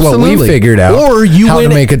 That's what we figured out. Or you how to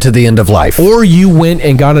make it to the end of life. Or you went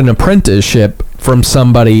and got an apprenticeship from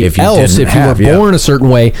somebody else if you were born a certain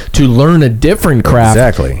way to learn a different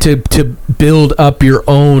craft to build up your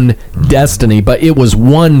own destiny. But it was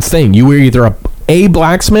one thing. You were either a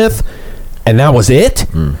blacksmith, and that was it,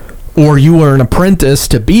 or you were an apprentice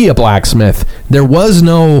to be a blacksmith. There was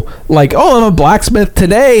no, I'm a blacksmith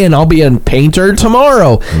today and I'll be a painter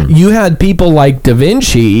tomorrow. You had people like Da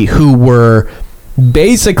Vinci who were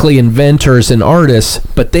basically inventors and artists,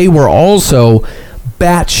 but they were also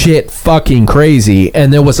batshit fucking crazy,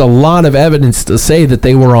 and there was a lot of evidence to say that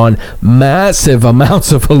they were on massive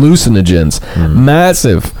amounts of hallucinogens.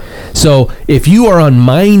 Massive. So if you are on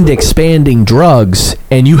mind expanding drugs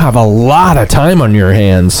and you have a lot of time on your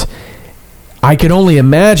hands, I can only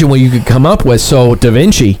imagine what you could come up with. So Da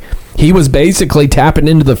Vinci, he was basically tapping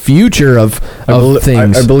into the future of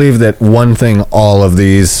things. I believe that one thing, all of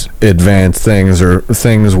these advanced things are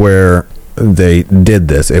things where they did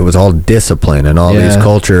this. It was all discipline in all these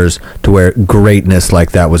cultures to where greatness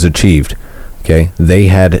like that was achieved. Okay, they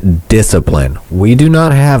had discipline. We do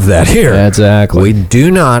not have that here. Exactly. We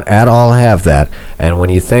do not at all have that. And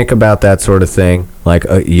when you think about that sort of thing, like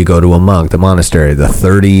you go to a monk, the monastery, the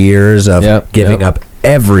 30 years of giving up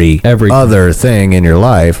every other thing in your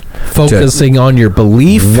life, focusing on your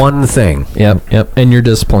belief, one thing, and your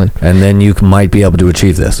discipline, and then you might be able to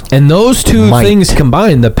achieve this. And those two things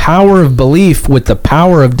combined, the power of belief with the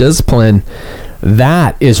power of discipline,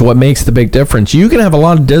 that is what makes the big difference. You can have a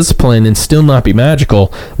lot of discipline and still not be magical,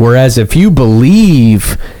 whereas if you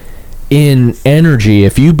believe in energy,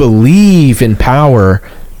 if you believe in power,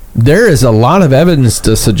 there is a lot of evidence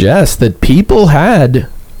to suggest that people had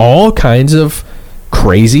all kinds of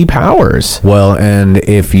crazy powers. Well, and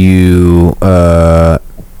if you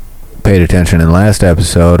paid attention in last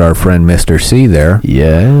episode, our friend Mr. C there,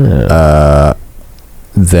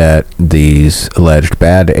 that these alleged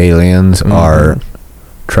bad aliens are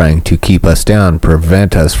trying to keep us down,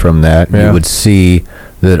 prevent us from that. You would see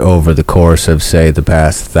that over the course of, say, the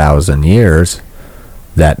past 1,000 years,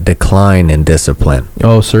 that decline in discipline.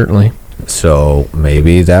 Oh, certainly. So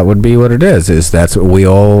maybe that would be what it is that's what we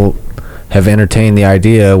all have entertained the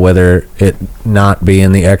idea, whether it not be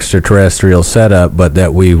in the extraterrestrial setup, but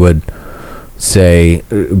that we would say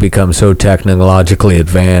become so technologically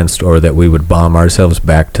advanced, or that we would bomb ourselves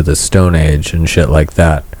back to the Stone Age and shit like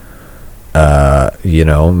that.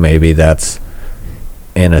 Maybe that's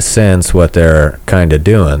in a sense, what they're kind of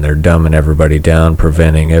doing, they're dumbing everybody down,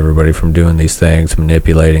 preventing everybody from doing these things,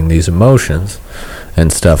 manipulating these emotions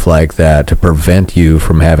and stuff like that to prevent you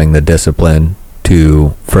from having the discipline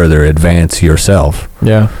to further advance yourself.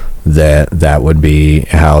 Yeah. That would be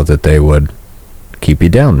how that they would keep you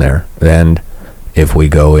down there. And if we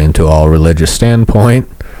go into all religious standpoint,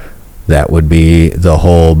 that would be the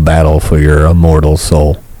whole battle for your immortal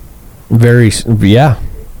soul. Yeah.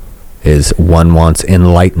 Is one wants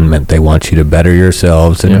enlightenment. They want you to better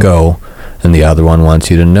yourselves and go, and the other one wants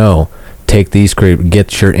you to know. Take these,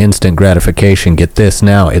 get your instant gratification. Get this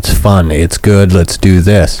now. It's fun. It's good. Let's do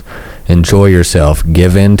this. Enjoy yourself.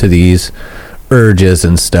 Give in to these urges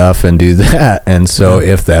and stuff and do that. And so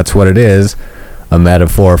if that's what it is, a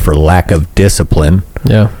metaphor for lack of discipline,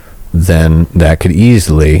 then that could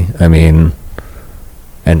easily, I mean,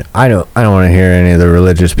 and I don't want to hear any of the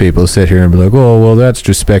religious people sit here and be like, oh, well, that's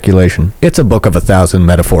just speculation. It's a book of 1,000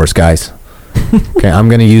 metaphors, guys. Okay, I'm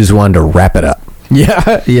going to use one to wrap it up.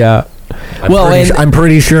 Yeah. I'm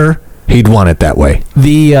pretty sure he'd want it that way.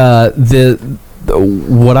 The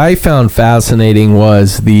what I found fascinating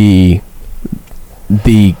was the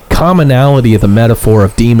commonality of the metaphor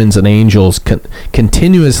of demons and angels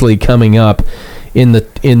continuously coming up in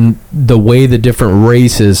the way the different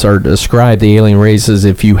races are described, the alien races.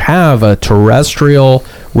 If you have a terrestrial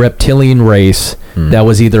reptilian race that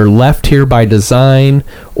was either left here by design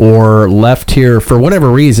or left here for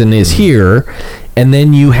whatever reason is here, and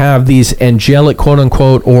then you have these angelic, quote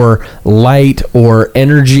unquote, or light or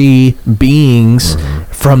energy beings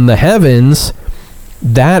from the heavens,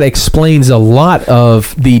 that explains a lot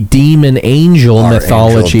of the demon angel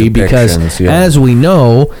mythology, because as we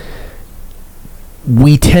know,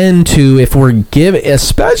 we tend to, if we're given,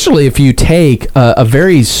 especially if you take a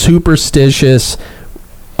very superstitious,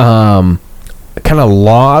 kind of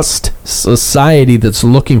lost society that's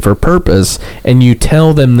looking for purpose, and you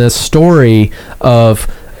tell them this story of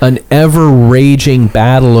an ever-raging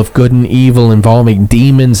battle of good and evil involving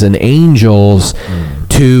demons and angels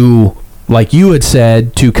to, like you had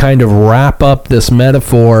said, to kind of wrap up this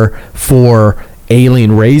metaphor for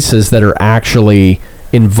alien races that are actually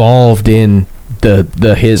involved in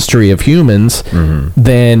the history of humans,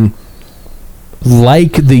 then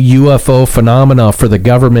like the UFO phenomena for the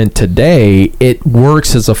government today, it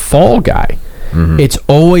works as a fall guy. It's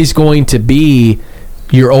always going to be,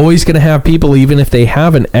 you're always going to have people, even if they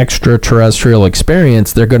have an extraterrestrial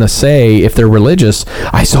experience, they're going to say, if they're religious,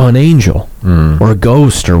 I saw an angel or a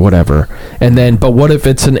ghost or whatever. And then, but what if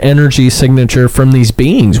it's an energy signature from these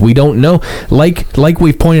beings? We don't know. Like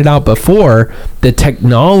we've pointed out before, the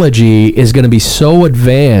technology is going to be so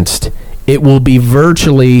advanced, it will be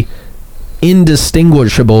virtually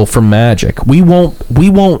indistinguishable from magic. We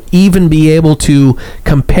won't even be able to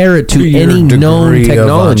compare it to any known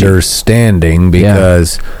technology. Of understanding,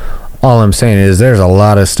 because all I'm saying is there's a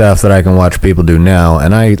lot of stuff that I can watch people do now,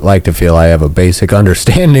 and I like to feel I have a basic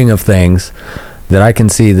understanding of things that I can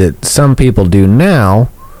see that some people do now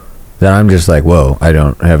that I'm just like, whoa, I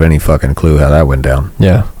don't have any fucking clue how that went down.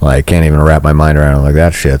 Yeah. Like, I can't even wrap my mind around it. Like,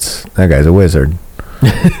 that guy's a wizard.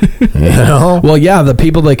 You know? Well, yeah, the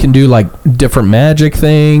people that can do like different magic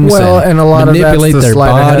things, and a lot manipulate of that's their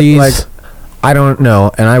bodies. Like, I don't know,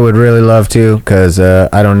 and I would really love to, because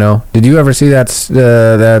I don't know. Did you ever see that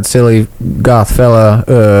silly goth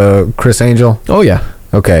fella, Chris Angel? Oh yeah.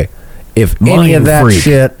 Okay, if any of that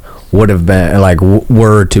shit would have been like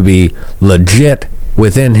were to be legit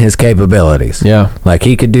within his capabilities, like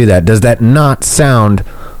he could do that. Does that not sound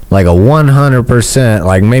like a 100%,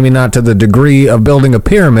 like maybe not to the degree of building a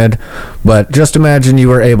pyramid, but just imagine you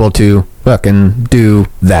were able to fucking do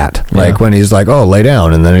that. Like when he's like, oh, lay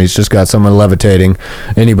down, and then he's just got someone levitating.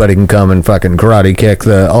 Anybody can come and fucking karate kick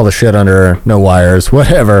all the shit under, no wires,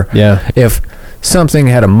 whatever. Yeah. If something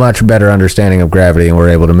had a much better understanding of gravity and were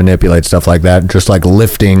able to manipulate stuff like that, just like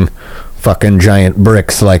lifting fucking giant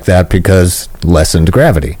bricks like that because lessened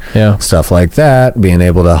gravity. Yeah. Stuff like that, being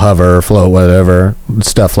able to hover, float, whatever,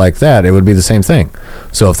 stuff like that, it would be the same thing.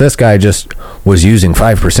 So if this guy just was using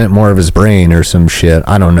 5% more of his brain or some shit,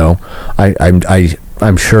 I don't know.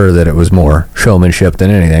 I'm sure that it was more showmanship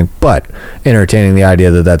than anything, but entertaining the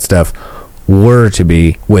idea that stuff were to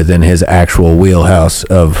be within his actual wheelhouse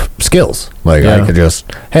of skills. Like I could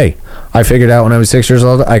just, hey, I figured out when I was 6 years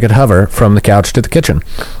old I could hover from the couch to the kitchen.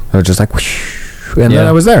 I was just like, whoosh, and then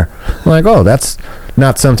I was there. I'm like, oh, that's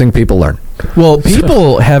not something people learn. Well,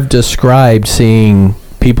 people have described seeing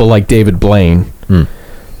people like David Blaine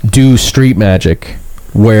do street magic,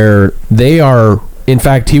 where they are, in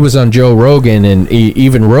fact, he was on Joe Rogan, and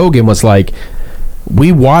even Rogan was like,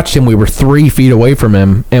 we watched him. We were 3 feet away from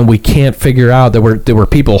him, and we can't figure out there were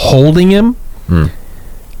people holding him.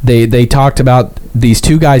 They talked about these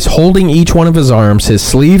 2 guys holding each one of his arms. His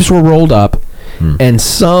sleeves were rolled up, and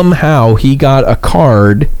somehow he got a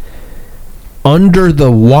card under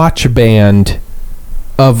the watch band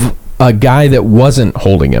of a guy that wasn't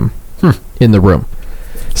holding him in the room.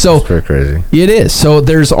 So that's pretty crazy. It is. So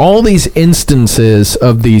there's all these instances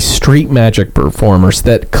of these street magic performers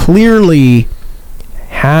that clearly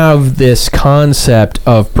have this concept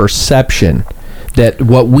of perception, that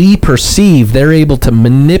what we perceive, they're able to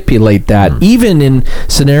manipulate that, even in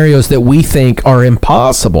scenarios that we think are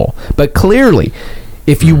impossible. But clearly,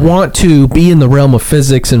 if you want to be in the realm of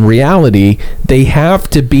physics and reality, it has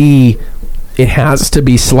to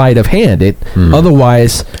be sleight of hand.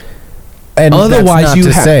 Otherwise,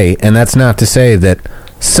 that's not to say that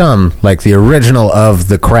some, like the original of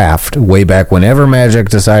the craft, way back whenever magic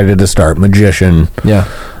decided to start, magician,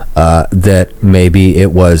 that maybe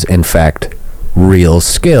it was in fact real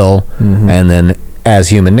skill, and then as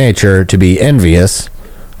human nature to be envious.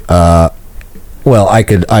 I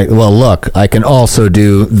can also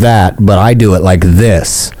do that, but I do it like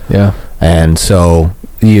this. Yeah. And so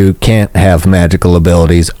you can't have magical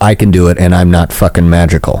abilities. I can do it, and I'm not fucking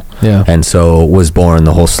magical. Yeah. And so was born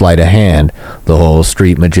the whole sleight of hand, the whole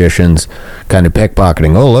street magicians kind of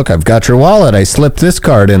pickpocketing. Oh, look, I've got your wallet. I slipped this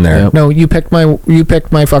card in there. Yep. No, you picked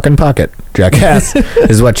my fucking pocket, jackass,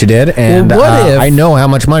 is what you did. And well, I know how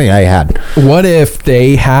much money I had. What if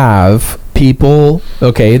they have people,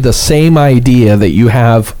 the same idea that you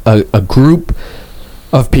have a group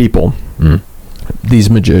of people,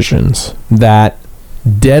 these magicians, that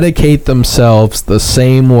dedicate themselves the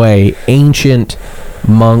same way ancient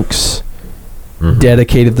monks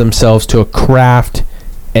dedicated themselves to a craft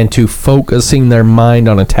and to focusing their mind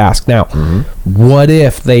on a task. Now, what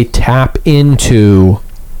if they tap into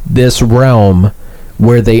this realm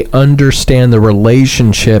where they understand the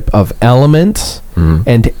relationship of elements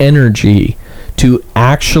and energy to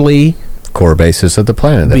actually core basis of the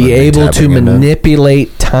planet, be able to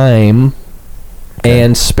manipulate time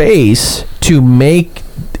and space to make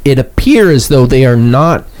it appear as though they are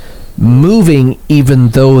not moving even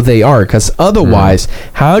though they are? Because otherwise,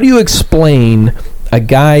 how do you explain a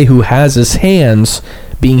guy who has his hands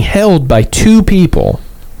being held by 2 people,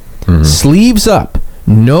 sleeves up,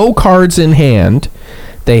 no cards in hand,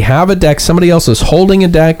 they have a deck, somebody else is holding a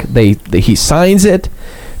deck, he signs it,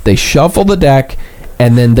 they shuffle the deck,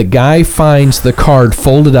 and then the guy finds the card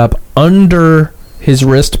folded up under his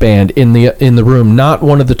wristband in the room, not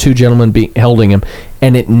one of the 2 gentlemen holding him,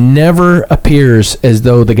 and it never appears as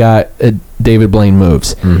though the guy David Blaine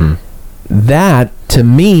moves. That to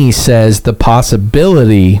me says the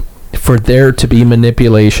possibility for there to be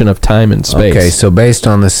manipulation of time and space. Okay, so based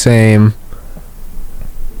on the same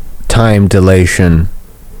time dilation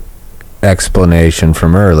explanation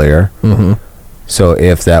from earlier, so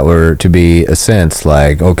if that were to be a sense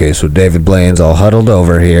like, okay, so David Blaine's all huddled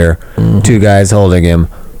over here, 2 guys holding him,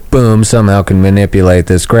 boom, somehow can manipulate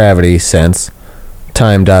this gravity sense,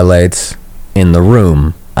 time dilates in the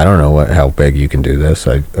room. I don't know how big you can do this.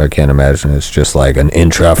 I can't imagine it's just like an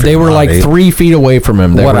inch off. They were body. Like 3 feet away from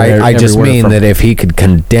him. I just mean that if he could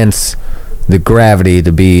condense the gravity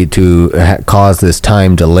to cause this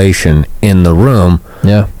time dilation in the room,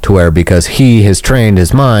 to where, because he has trained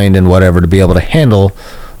his mind and whatever to be able to handle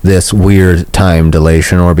this weird time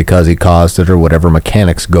dilation, or because he caused it, or whatever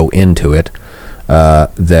mechanics go into it,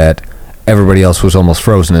 that everybody else was almost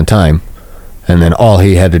frozen in time, and then all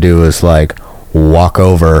he had to do was like walk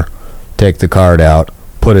over, take the card out,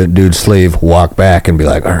 put it in dude's sleeve, walk back, and be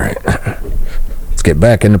like, all right, let's get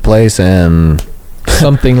back into place, and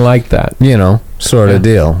something like that, sort of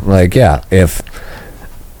deal. Like, if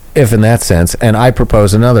in that sense, and I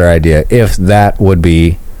propose another idea, if that would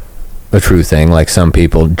be a true thing, like some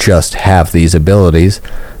people just have these abilities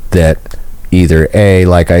that either A,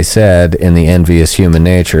 like I said, in the envious human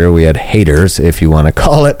nature, we had haters, if you want to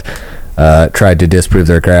call it, tried to disprove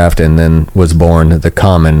their craft, and then was born the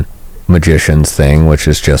common magician's thing, which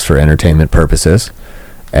is just for entertainment purposes.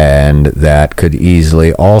 And that could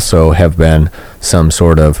easily also have been some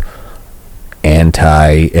sort of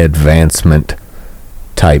anti-advancement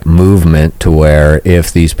type movement, to where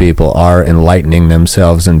if these people are enlightening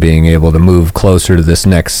themselves and being able to move closer to this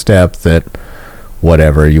next step, that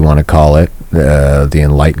whatever you want to call it, the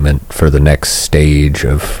enlightenment for the next stage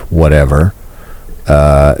of whatever,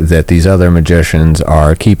 that these other magicians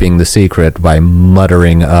are keeping the secret by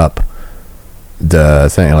muttering up the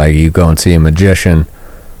thing. Like, you go and see a magician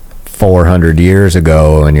 400 years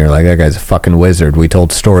ago and you're like, that guy's a fucking wizard, we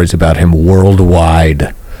told stories about him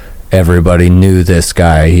worldwide, everybody knew this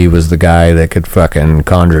guy. He was the guy that could fucking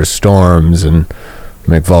conjure storms and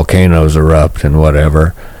make volcanoes erupt and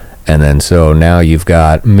whatever. And then so now you've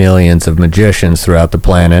got millions of magicians throughout the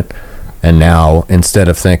planet. And now, instead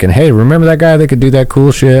of thinking, hey, remember that guy that could do that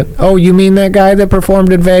cool shit? Oh, you mean that guy that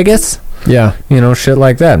performed in Vegas? Yeah. You know, shit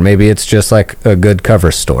like that. Maybe it's just like a good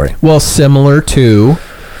cover story. Well, similar to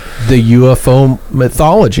the UFO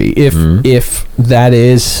mythology. If that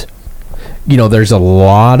is, you know, there's a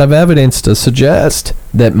lot of evidence to suggest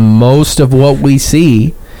that most of what we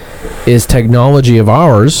see is technology of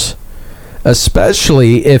ours,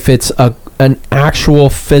 especially if it's an actual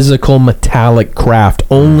physical metallic craft,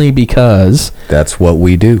 only because that's what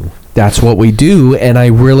we do. That's what we do, and I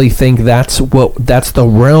really think that's the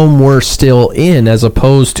realm we're still in, as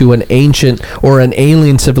opposed to an ancient or an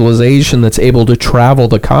alien civilization that's able to travel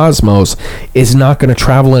the cosmos is not going to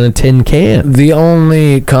travel in a tin can. The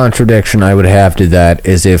only contradiction I would have to that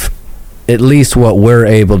is if at least what we're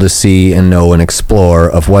able to see and know and explore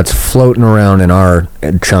of what's floating around in our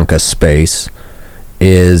chunk of space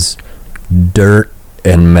is dirt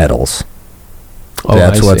and metals.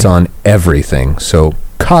 That's what's on everything. So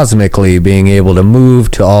cosmically, being able to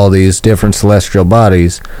move to all these different celestial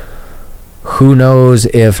bodies, who knows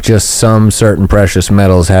if just some certain precious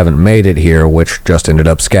metals haven't made it here, which just ended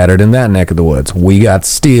up scattered in that neck of the woods. We got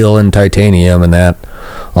steel and titanium and that,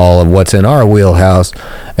 all of what's in our wheelhouse,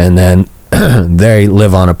 and then they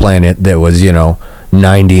live on a planet that was,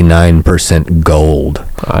 99% gold.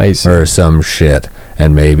 I see. Or some shit.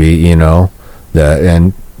 And maybe,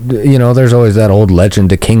 there's always that old legend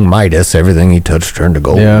to King Midas, everything he touched turned to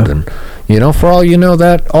gold. Yeah. And, for all you know,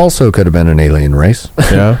 that also could have been an alien race.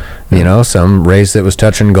 Yeah. Some race that was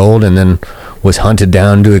touching gold and then was hunted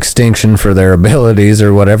down to extinction for their abilities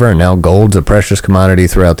or whatever, and now gold's a precious commodity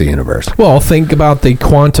throughout the universe. Well, think about the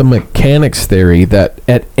quantum mechanics theory that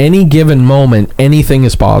at any given moment, anything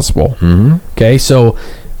is possible. Mm-hmm. Okay, so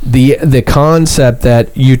the concept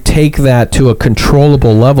that you take that to a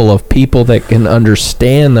controllable level of people that can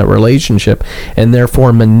understand that relationship and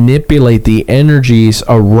therefore manipulate the energies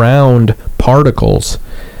around particles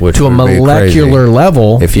to a molecular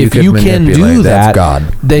level. If you can do that,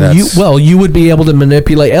 God. Then you would be able to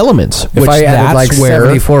manipulate elements. If I added like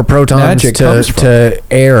 74 protons to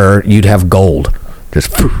air, you'd have gold.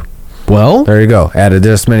 Just well, there you go. Added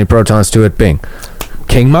this many protons to it, bing.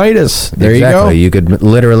 King Midas. There exactly. you You could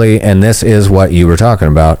literally, and this is what you were talking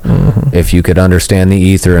about. Mm-hmm. If you could understand the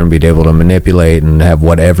ether and be able to manipulate and have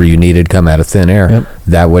whatever you needed come out of thin air,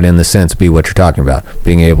 that would, in the sense, be what you're talking about.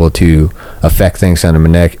 Being able to affect things on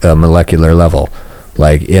a molecular level.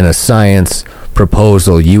 Like in a science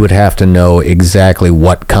proposal, you would have to know exactly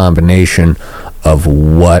what combination of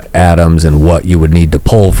what atoms and what you would need to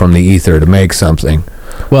pull from the ether to make something.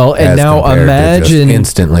 Well, and now imagine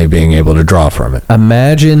instantly being able to draw from it.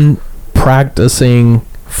 Imagine practicing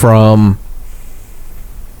from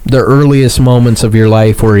the earliest moments of your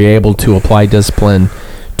life where you're able to apply discipline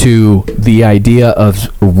to the idea of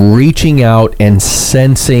reaching out and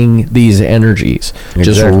sensing these energies. Exactly.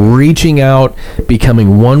 Just reaching out,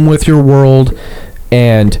 becoming one with your world,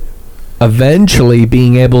 and eventually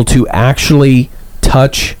being able to actually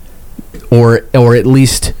touch or at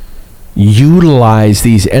least utilize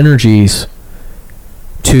these energies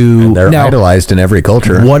to... And they're idolized in every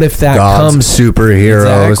culture. What if that comes...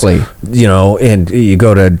 superheroes. Exactly. And you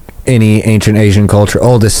go to any ancient Asian culture,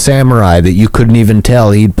 this samurai that you couldn't even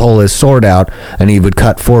tell, he'd pull his sword out and he would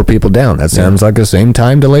cut 4 people down. That sounds like the same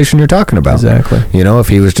time dilation you're talking about. Exactly. If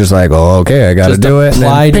he was just like, okay, I gotta do it.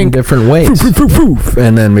 Applied in different ways.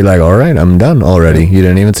 And then be like, all right, I'm done already. You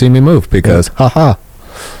didn't even see me move because, haha.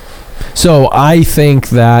 So I think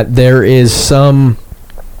that there is some...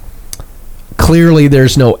 Clearly,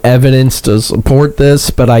 there's no evidence to support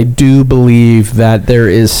this, but I do believe that there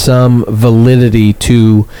is some validity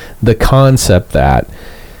to the concept that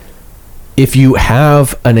if you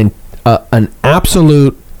have an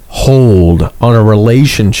absolute hold on a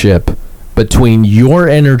relationship between your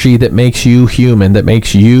energy that makes you human, that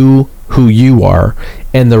makes you who you are,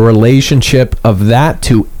 and the relationship of that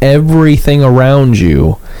to everything around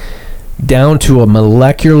you, down to a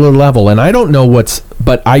molecular level, and I don't know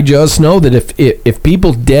but I just know that if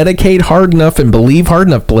people dedicate hard enough and believe hard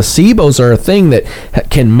enough, placebos are a thing that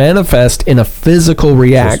can manifest in a physical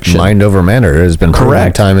reaction. Just mind over matter has been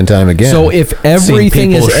proven time and time again. So if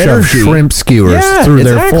everything is energy, shrimp skewers through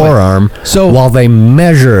their forearm, while they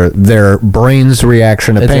measure their brain's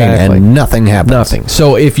reaction to pain, and nothing happens. Nothing.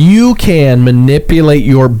 So if you can manipulate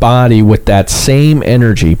your body with that same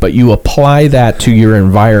energy, but you apply that to your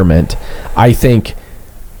environment, I think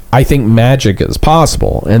magic is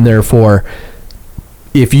possible, and therefore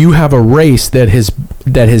if you have a race that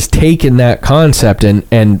has taken that concept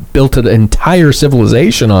and built an entire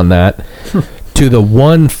civilization on that to the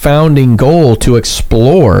one founding goal to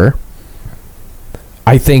explore,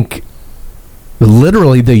 I think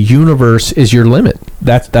literally the universe is your limit.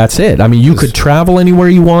 That's it. I mean, you could travel anywhere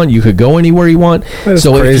you want. You could go anywhere you want. It's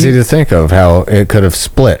so crazy to think of how it could have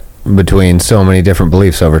split between so many different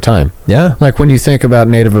beliefs over time. Yeah. Like when you think about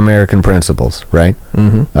Native American principles, right?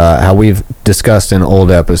 Mm-hmm. How we've discussed in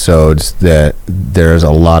old episodes that there's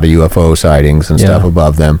a lot of UFO sightings and stuff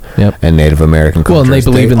above them. Yep. And Native American cultures. Well, and they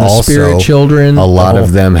believe in the spirit children. A lot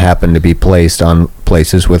of them happen to be placed on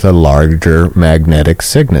places with a larger magnetic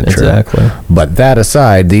signature. Exactly. But that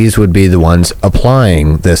aside, these would be the ones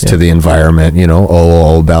applying this to the environment,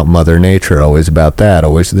 all about Mother Nature, always about that,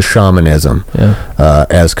 always the shamanism,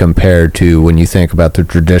 as compared to when you think about the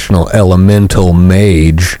traditional elemental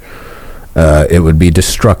mage, it would be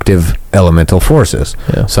destructive elemental forces.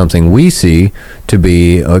 Yeah. Something we see to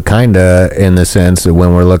be kind of in the sense that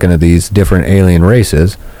when we're looking at these different alien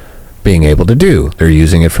races, being able to do. They're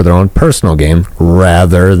using it for their own personal gain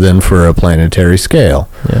rather than for a planetary scale.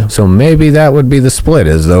 Yeah. So maybe that would be the split,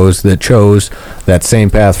 is those that chose that same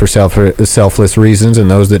path for selfless reasons and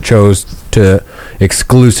those that chose to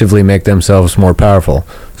exclusively make themselves more powerful.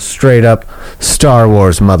 Straight up Star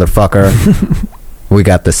Wars, motherfucker. We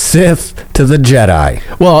got the Sith to the Jedi.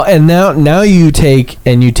 Well, and now you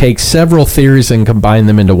take several theories and combine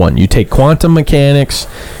them into one. You take quantum mechanics,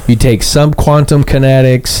 you take subquantum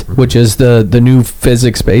kinetics, which is the new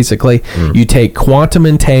physics basically. You take quantum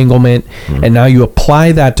entanglement, and now you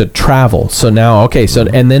apply that to travel. So now,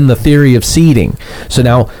 and then the theory of seeding. So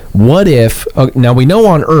now, what if? Now we know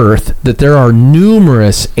on Earth that there are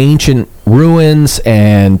numerous ancient ruins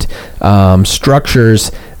and structures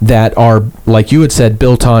that are, like you had said,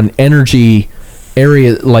 built on energy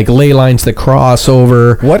area, like ley lines that cross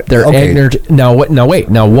over. What? They're what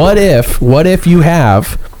if you have,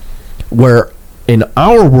 where in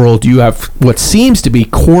our world you have what seems to be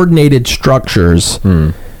coordinated structures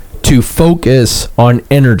to focus on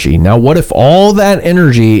energy. Now, what if all that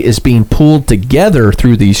energy is being pulled together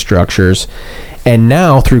through these structures, and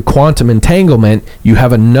now through quantum entanglement you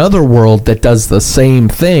have another world that does the same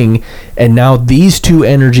thing, and now these two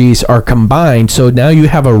energies are combined, so now you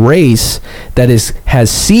have a race that has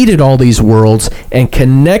seeded all these worlds and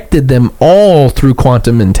connected them all through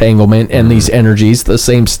quantum entanglement and these energies, the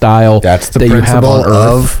same style. That's the that principle you have on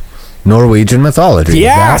Earth. of Norwegian mythology.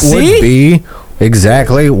 Yeah, that would be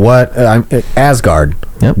exactly what Asgard.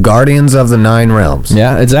 Yep. Guardians of the Nine Realms.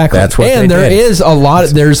 Yeah, exactly. That's what and they there did. is a lot.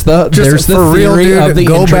 There's the theory of the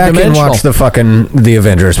go back and watch the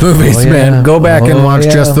Avengers movies, man. Go back and watch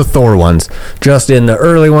just the Thor ones, just in the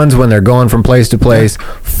early ones when they're going from place to place,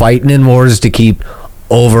 fighting in wars to keep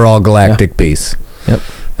overall galactic peace. Yep.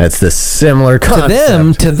 That's the similar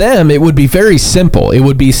concept. To them, it would be very simple. It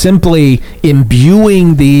would be simply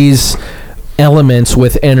imbuing these elements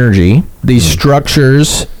with energy, these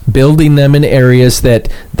structures, building them in areas that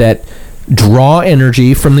draw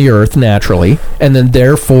energy from the earth naturally, and then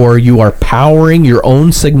therefore you are powering your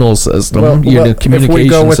own signal system, your communication if we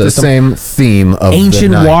go with system. The same theme of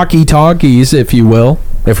ancient walkie-talkies, if you will.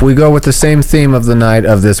 If we go with the same theme of the night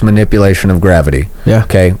of this manipulation of gravity,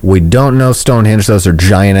 okay, we don't know Stonehenge; those are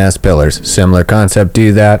giant-ass pillars. Similar concept.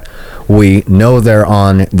 Do that. We know they're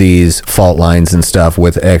on these fault lines and stuff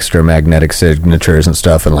with extra magnetic signatures and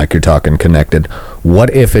stuff, and like you're talking connected.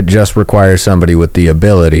 What if it just requires somebody with the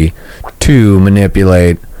ability to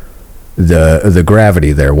manipulate the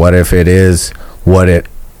gravity there? What if it is what it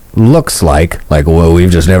looks like, well,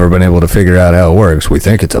 we've just never been able to figure out how it works. We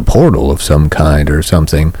think it's a portal of some kind or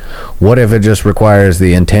something. What if it just requires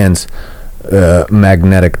the intense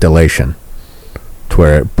magnetic dilation, to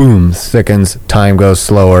where it boom thickens, time goes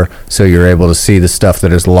slower, so you're able to see the stuff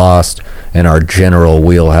that is lost in our general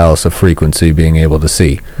wheelhouse of frequency being able to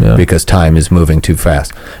see, because time is moving too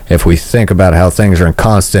fast. If we think about how things are in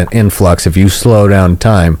constant influx, if you slow down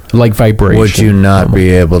time, like vibration, would you not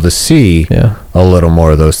be able to see a little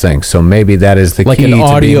more of those things? So maybe that is the key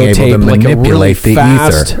to being able to manipulate the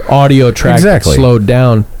ether. Audio track slowed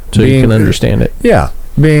down so you can understand it. Yeah.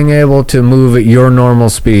 Being able to move at your normal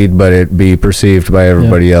speed, but it be perceived by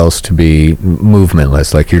everybody else to be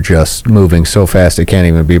movementless, like you're just moving so fast it can't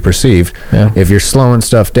even be perceived. If you're slowing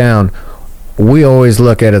stuff down, we always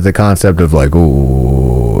look at it the concept of like,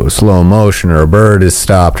 ooh, slow motion, or a bird is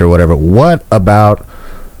stopped or whatever. What about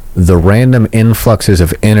the random influxes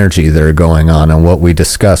of energy that are going on and what we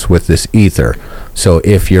discuss with this ether? So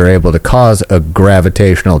if you're able to cause a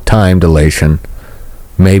gravitational time dilation,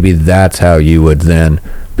 maybe that's how you would then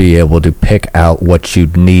be able to pick out what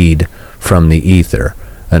you'd need from the ether.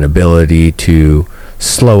 an ability to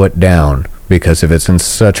slow it down, because if it's in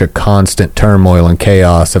such a constant turmoil and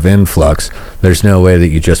chaos of influx, there's no way that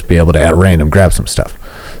you just be able to at random grab some stuff.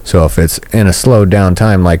 So if it's in a slowed down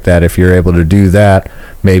time like that, if you're able to do that,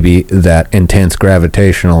 maybe that intense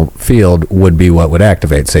gravitational field would be what would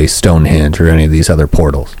activate, say, Stonehenge or any of these other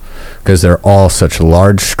portals, because they're all such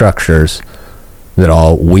large structures that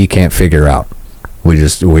all we can't figure out.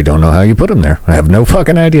 We don't know how you put them there. I have no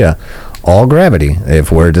fucking idea. All gravity.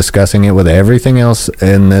 If we're discussing it with everything else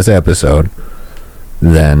in this episode,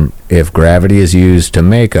 then if gravity is used to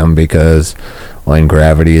make them, because when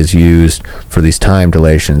gravity is used for these time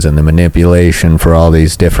dilations and the manipulation for all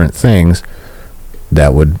these different things,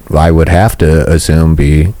 that would, I would have to assume,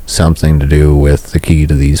 be something to do with the key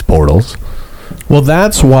to these portals. Well,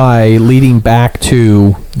 that's why, leading back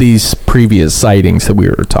to these previous sightings that we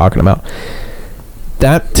were talking about,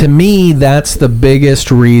 that, to me, that's the biggest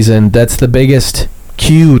reason, that's the biggest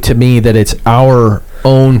cue to me that it's our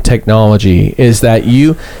own technology, is that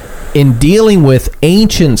you, in dealing with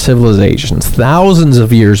ancient civilizations, thousands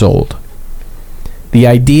of years old, the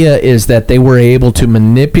idea is that they were able to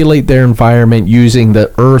manipulate their environment using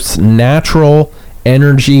the Earth's natural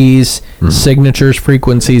energies, signatures,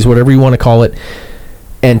 frequencies, whatever you want to call it,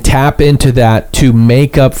 and tap into that to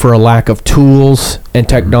make up for a lack of tools and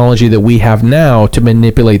technology that we have now to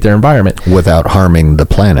manipulate their environment without harming the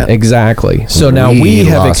planet. Exactly. So now we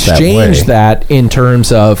have exchanged that in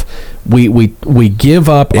terms of we give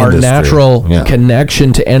up our natural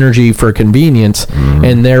connection to energy for convenience,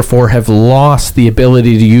 and therefore have lost the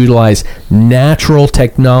ability to utilize natural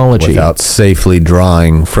technology without safely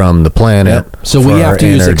drawing from the planet. So we have to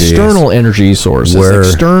use external energy sources,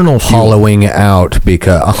 external fuel. Hollowing out,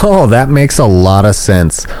 because that makes a lot of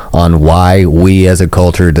sense on why we as a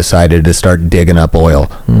culture decided to start digging up oil,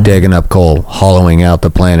 digging up coal, hollowing out the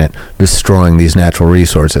planet, destroying these natural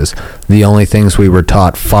resources. The only things we were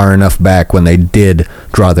taught far enough back when they did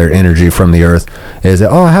draw their energy from the earth is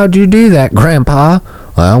that, how'd you do that, Grandpa?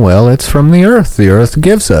 Well, it's from the earth. The earth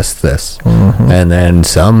gives us this. And then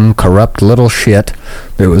some corrupt little shit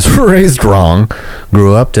that was raised wrong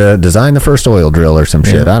grew up to design the first oil drill or some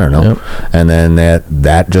shit. I don't know. And then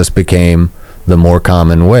that just became the more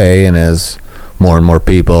common way, and as more and more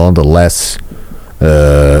people, the less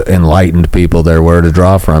enlightened people there were to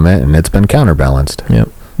draw from it, and it's been counterbalanced.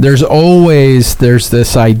 There's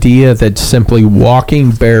this idea that simply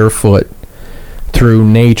walking barefoot through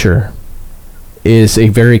nature is a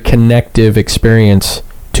very connective experience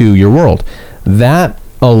to your world. That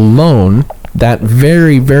alone, that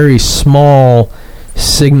very, very small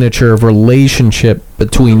signature of relationship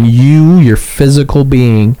between you, your physical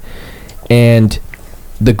being, and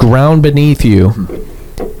the ground beneath you,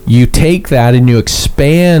 you take that and you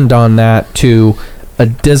expand on that to a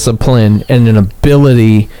discipline and an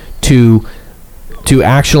ability to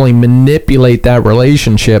actually manipulate that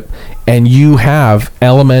relationship, and you have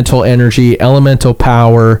elemental energy, elemental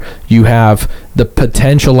power, you have the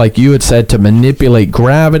potential, like you had said, to manipulate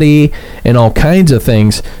gravity and all kinds of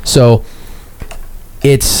things. So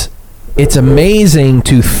it's amazing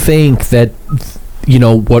to think that,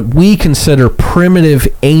 what we consider primitive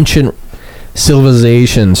ancient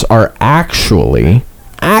civilizations are actually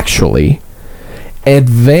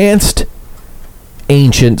advanced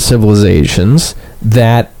ancient civilizations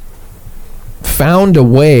that found a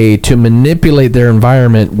way to manipulate their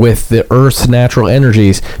environment with the Earth's natural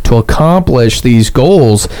energies to accomplish these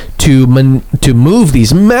goals, to move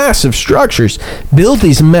these massive structures, build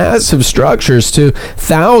these massive structures to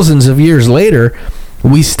thousands of years later.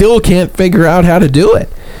 We still can't figure out how to do it.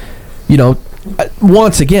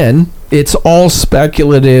 Once again, it's all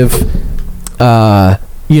speculative, as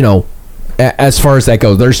far as that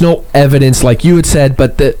goes. There's no evidence, like you had said,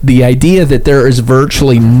 but the idea that there is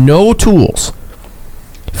virtually no tools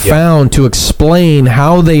found to explain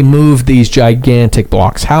how they moved these gigantic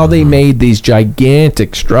blocks, how they made these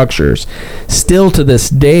gigantic structures. Still to this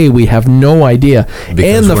day, we have no idea.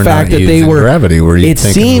 Because and the fact that they were gravity, where you it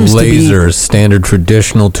think seems lasers, to be standard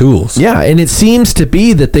traditional tools. Yeah, and it seems to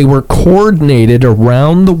be that they were coordinated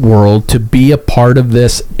around the world to be a part of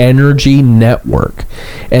this energy network,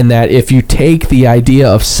 and that if you take the idea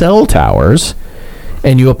of cell towers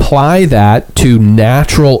and you apply that to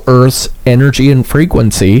natural Earth's energy and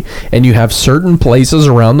frequency, and you have certain places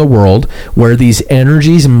around the world where these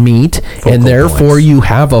energies meet, and therefore you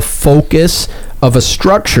have a focus of a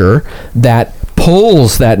structure that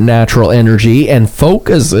pulls that natural energy and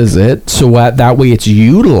focuses it so that way it's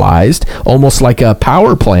utilized almost like a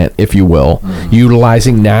power plant, if you will,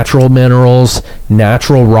 utilizing natural minerals,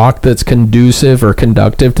 natural rock that's conducive or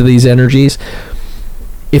conductive to these energies.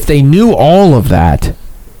 If they knew all of that,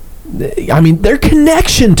 I mean, their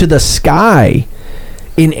connection to the sky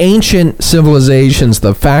in ancient civilizations,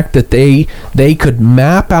 the fact that they could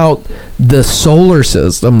map out the solar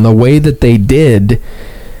system the way that they did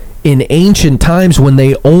in ancient times when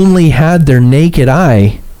they only had their naked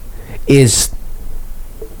eye is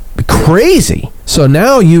crazy. So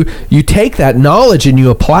now you take that knowledge and you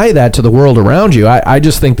apply that to the world around you. I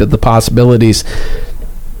just think that the possibilities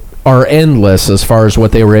are endless as far as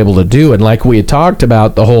what they were able to do. And like we had talked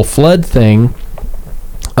about, the whole flood thing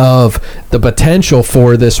of the potential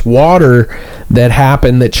for this water that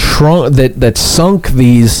happened that shrunk, that sunk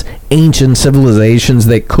these ancient civilizations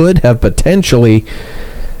that could have potentially,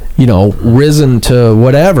 risen to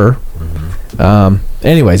whatever.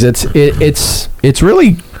 Anyways, it's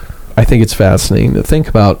really, I think it's fascinating to think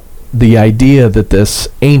about the idea that this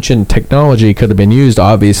ancient technology could have been used.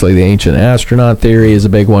 Obviously, the ancient astronaut theory is a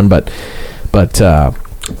big one, but I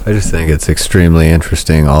just think it's extremely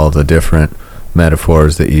interesting, all the different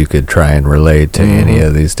metaphors that you could try and relate to any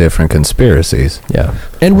of these different conspiracies. Yeah.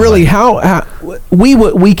 And really, how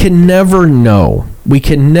we can never know. We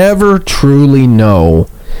can never truly know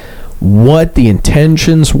what the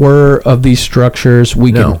intentions were of these structures.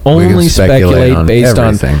 We can only speculate based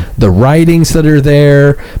everything on the writings that are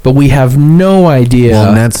there, but we have no idea. Well,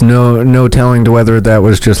 and that's no telling to whether that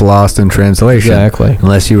was just lost in translation. Exactly.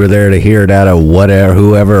 Unless you were there to hear it out of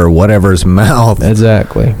whatever's mouth.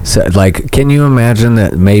 Exactly. So, can you imagine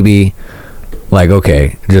that maybe,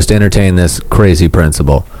 okay, just entertain this crazy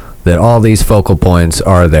principle that all these focal points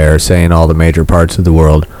are there saying all the major parts of the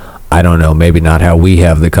world. I don't know, maybe not how we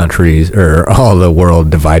have the countries or all the world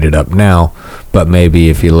divided up now, but maybe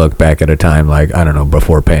if you look back at a time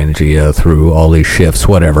before Pangea, through all these shifts,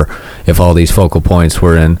 whatever, if all these focal points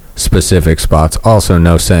were in specific spots, also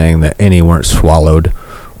no saying that any weren't swallowed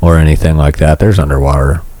or anything like that. There's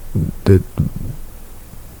underwater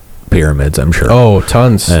pyramids, I'm sure. Oh,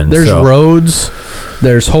 tons. And there's roads,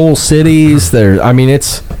 there's whole cities,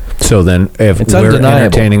 it's... So then, if we're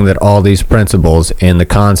entertaining that all these principles in the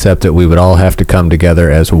concept that we would all have to come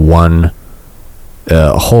together as one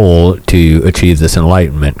whole to achieve this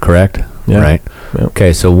enlightenment, correct? Yeah. Right? Yeah.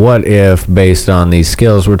 Okay, so what if, based on these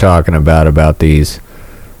skills we're talking about this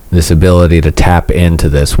ability to tap into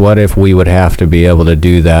this, what if we would have to be able to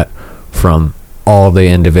do that from all the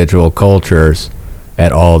individual cultures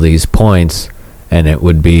at all these points? And it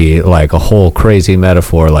would be like a whole crazy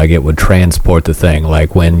metaphor, it would transport the thing.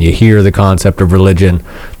 Like when you hear the concept of religion,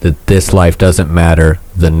 that this life doesn't matter,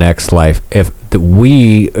 the next life. If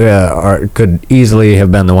we could easily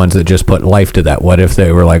have been the ones that just put life to that. What if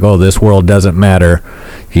they were like, oh, this world doesn't matter,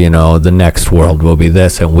 the next world will be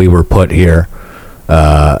this, and we were put here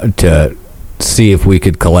to see if we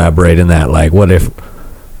could collaborate in that. Like, what if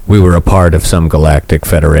we were a part of some galactic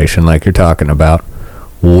federation like you're talking about?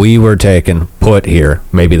 We were put here.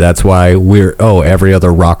 Maybe that's why every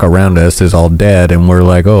other rock around us is all dead, and we're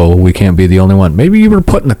like, oh, we can't be the only one. Maybe you were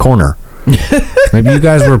put in the corner. Maybe you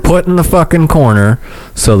guys were put in the fucking corner,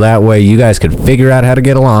 so that way you guys could figure out how to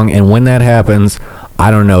get along, and when that happens,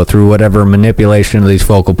 I don't know, through whatever manipulation of these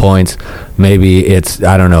focal points, maybe it's,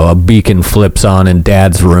 I don't know, a beacon flips on in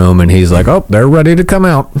Dad's room, and he's like, oh, they're ready to come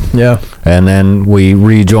out. Yeah. And then we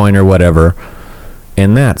rejoin or whatever.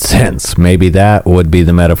 In that sense, maybe that would be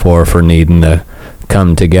the metaphor for needing to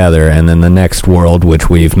come together, and then the next world, which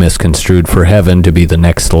we've misconstrued for heaven to be the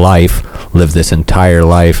next life, live this entire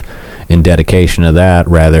life in dedication of that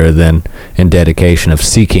rather than in dedication of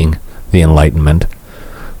seeking the enlightenment,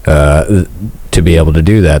 to be able to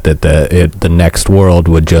do that the next world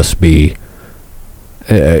would just be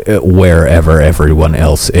wherever everyone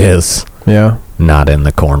else is. Yeah. Not in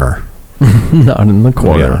the corner. Not in the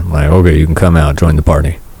corner. Yeah, okay, you can come out, join the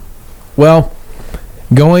party. Well,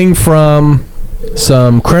 going from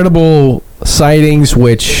some credible sightings,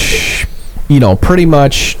 which, pretty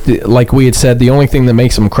much, like we had said, the only thing that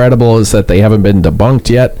makes them credible is that they haven't been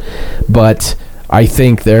debunked yet. But I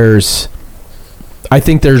think there's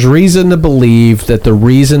reason to believe that the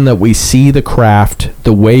reason that we see the craft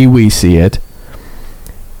the way we see it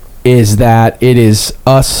is that it is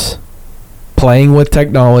us playing with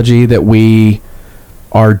technology, that we're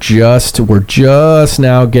just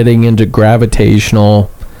now getting into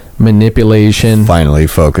gravitational manipulation. Finally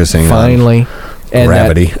focusing on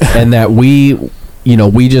gravity. And that we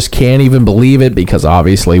just can't even believe it because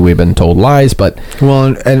obviously we've been told lies. But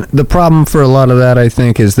and the problem for a lot of that, I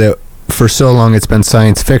think, is that for so long it's been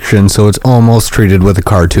science fiction, so it's almost treated with a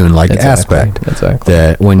cartoon-like aspect.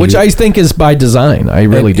 Exactly. Which I think is by design. I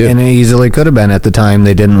really do. And it easily could have been at the time.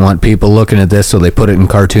 They didn't want people looking at this, so they put it in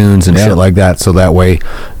cartoons and shit like that, so that way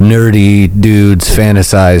nerdy dudes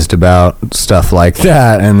fantasized about stuff like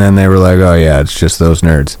that, and then they were like, oh yeah, it's just those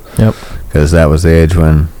nerds. Yep. Because that was the age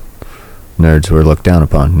when nerds were looked down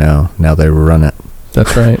upon. Now they run it.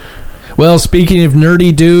 That's right. Well, speaking of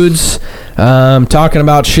nerdy dudes, talking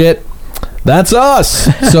about shit, that's us.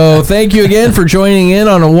 So thank you again for joining in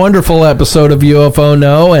on a wonderful episode of UFO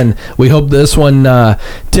Know, and we hope this one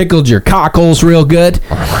tickled your cockles real good.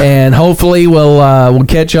 And hopefully we'll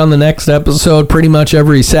catch you on the next episode pretty much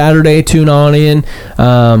every Saturday. Tune on in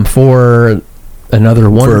for another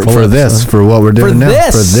wonderful for what we're doing now.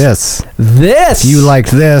 This. If you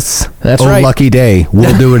liked this, that's right. Lucky day.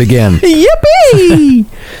 We'll do it again. Yippee!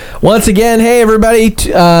 Once again, hey everybody,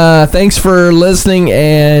 thanks for listening,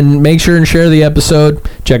 and make sure and share the episode.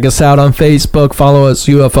 Check us out on Facebook, follow us,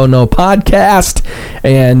 UFO No Podcast,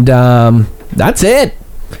 and that's it.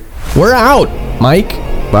 We're out, Mike.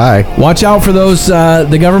 Bye. Watch out for those,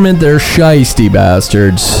 the government, they're shiesty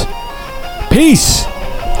bastards. Peace.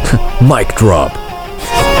 Mic drop.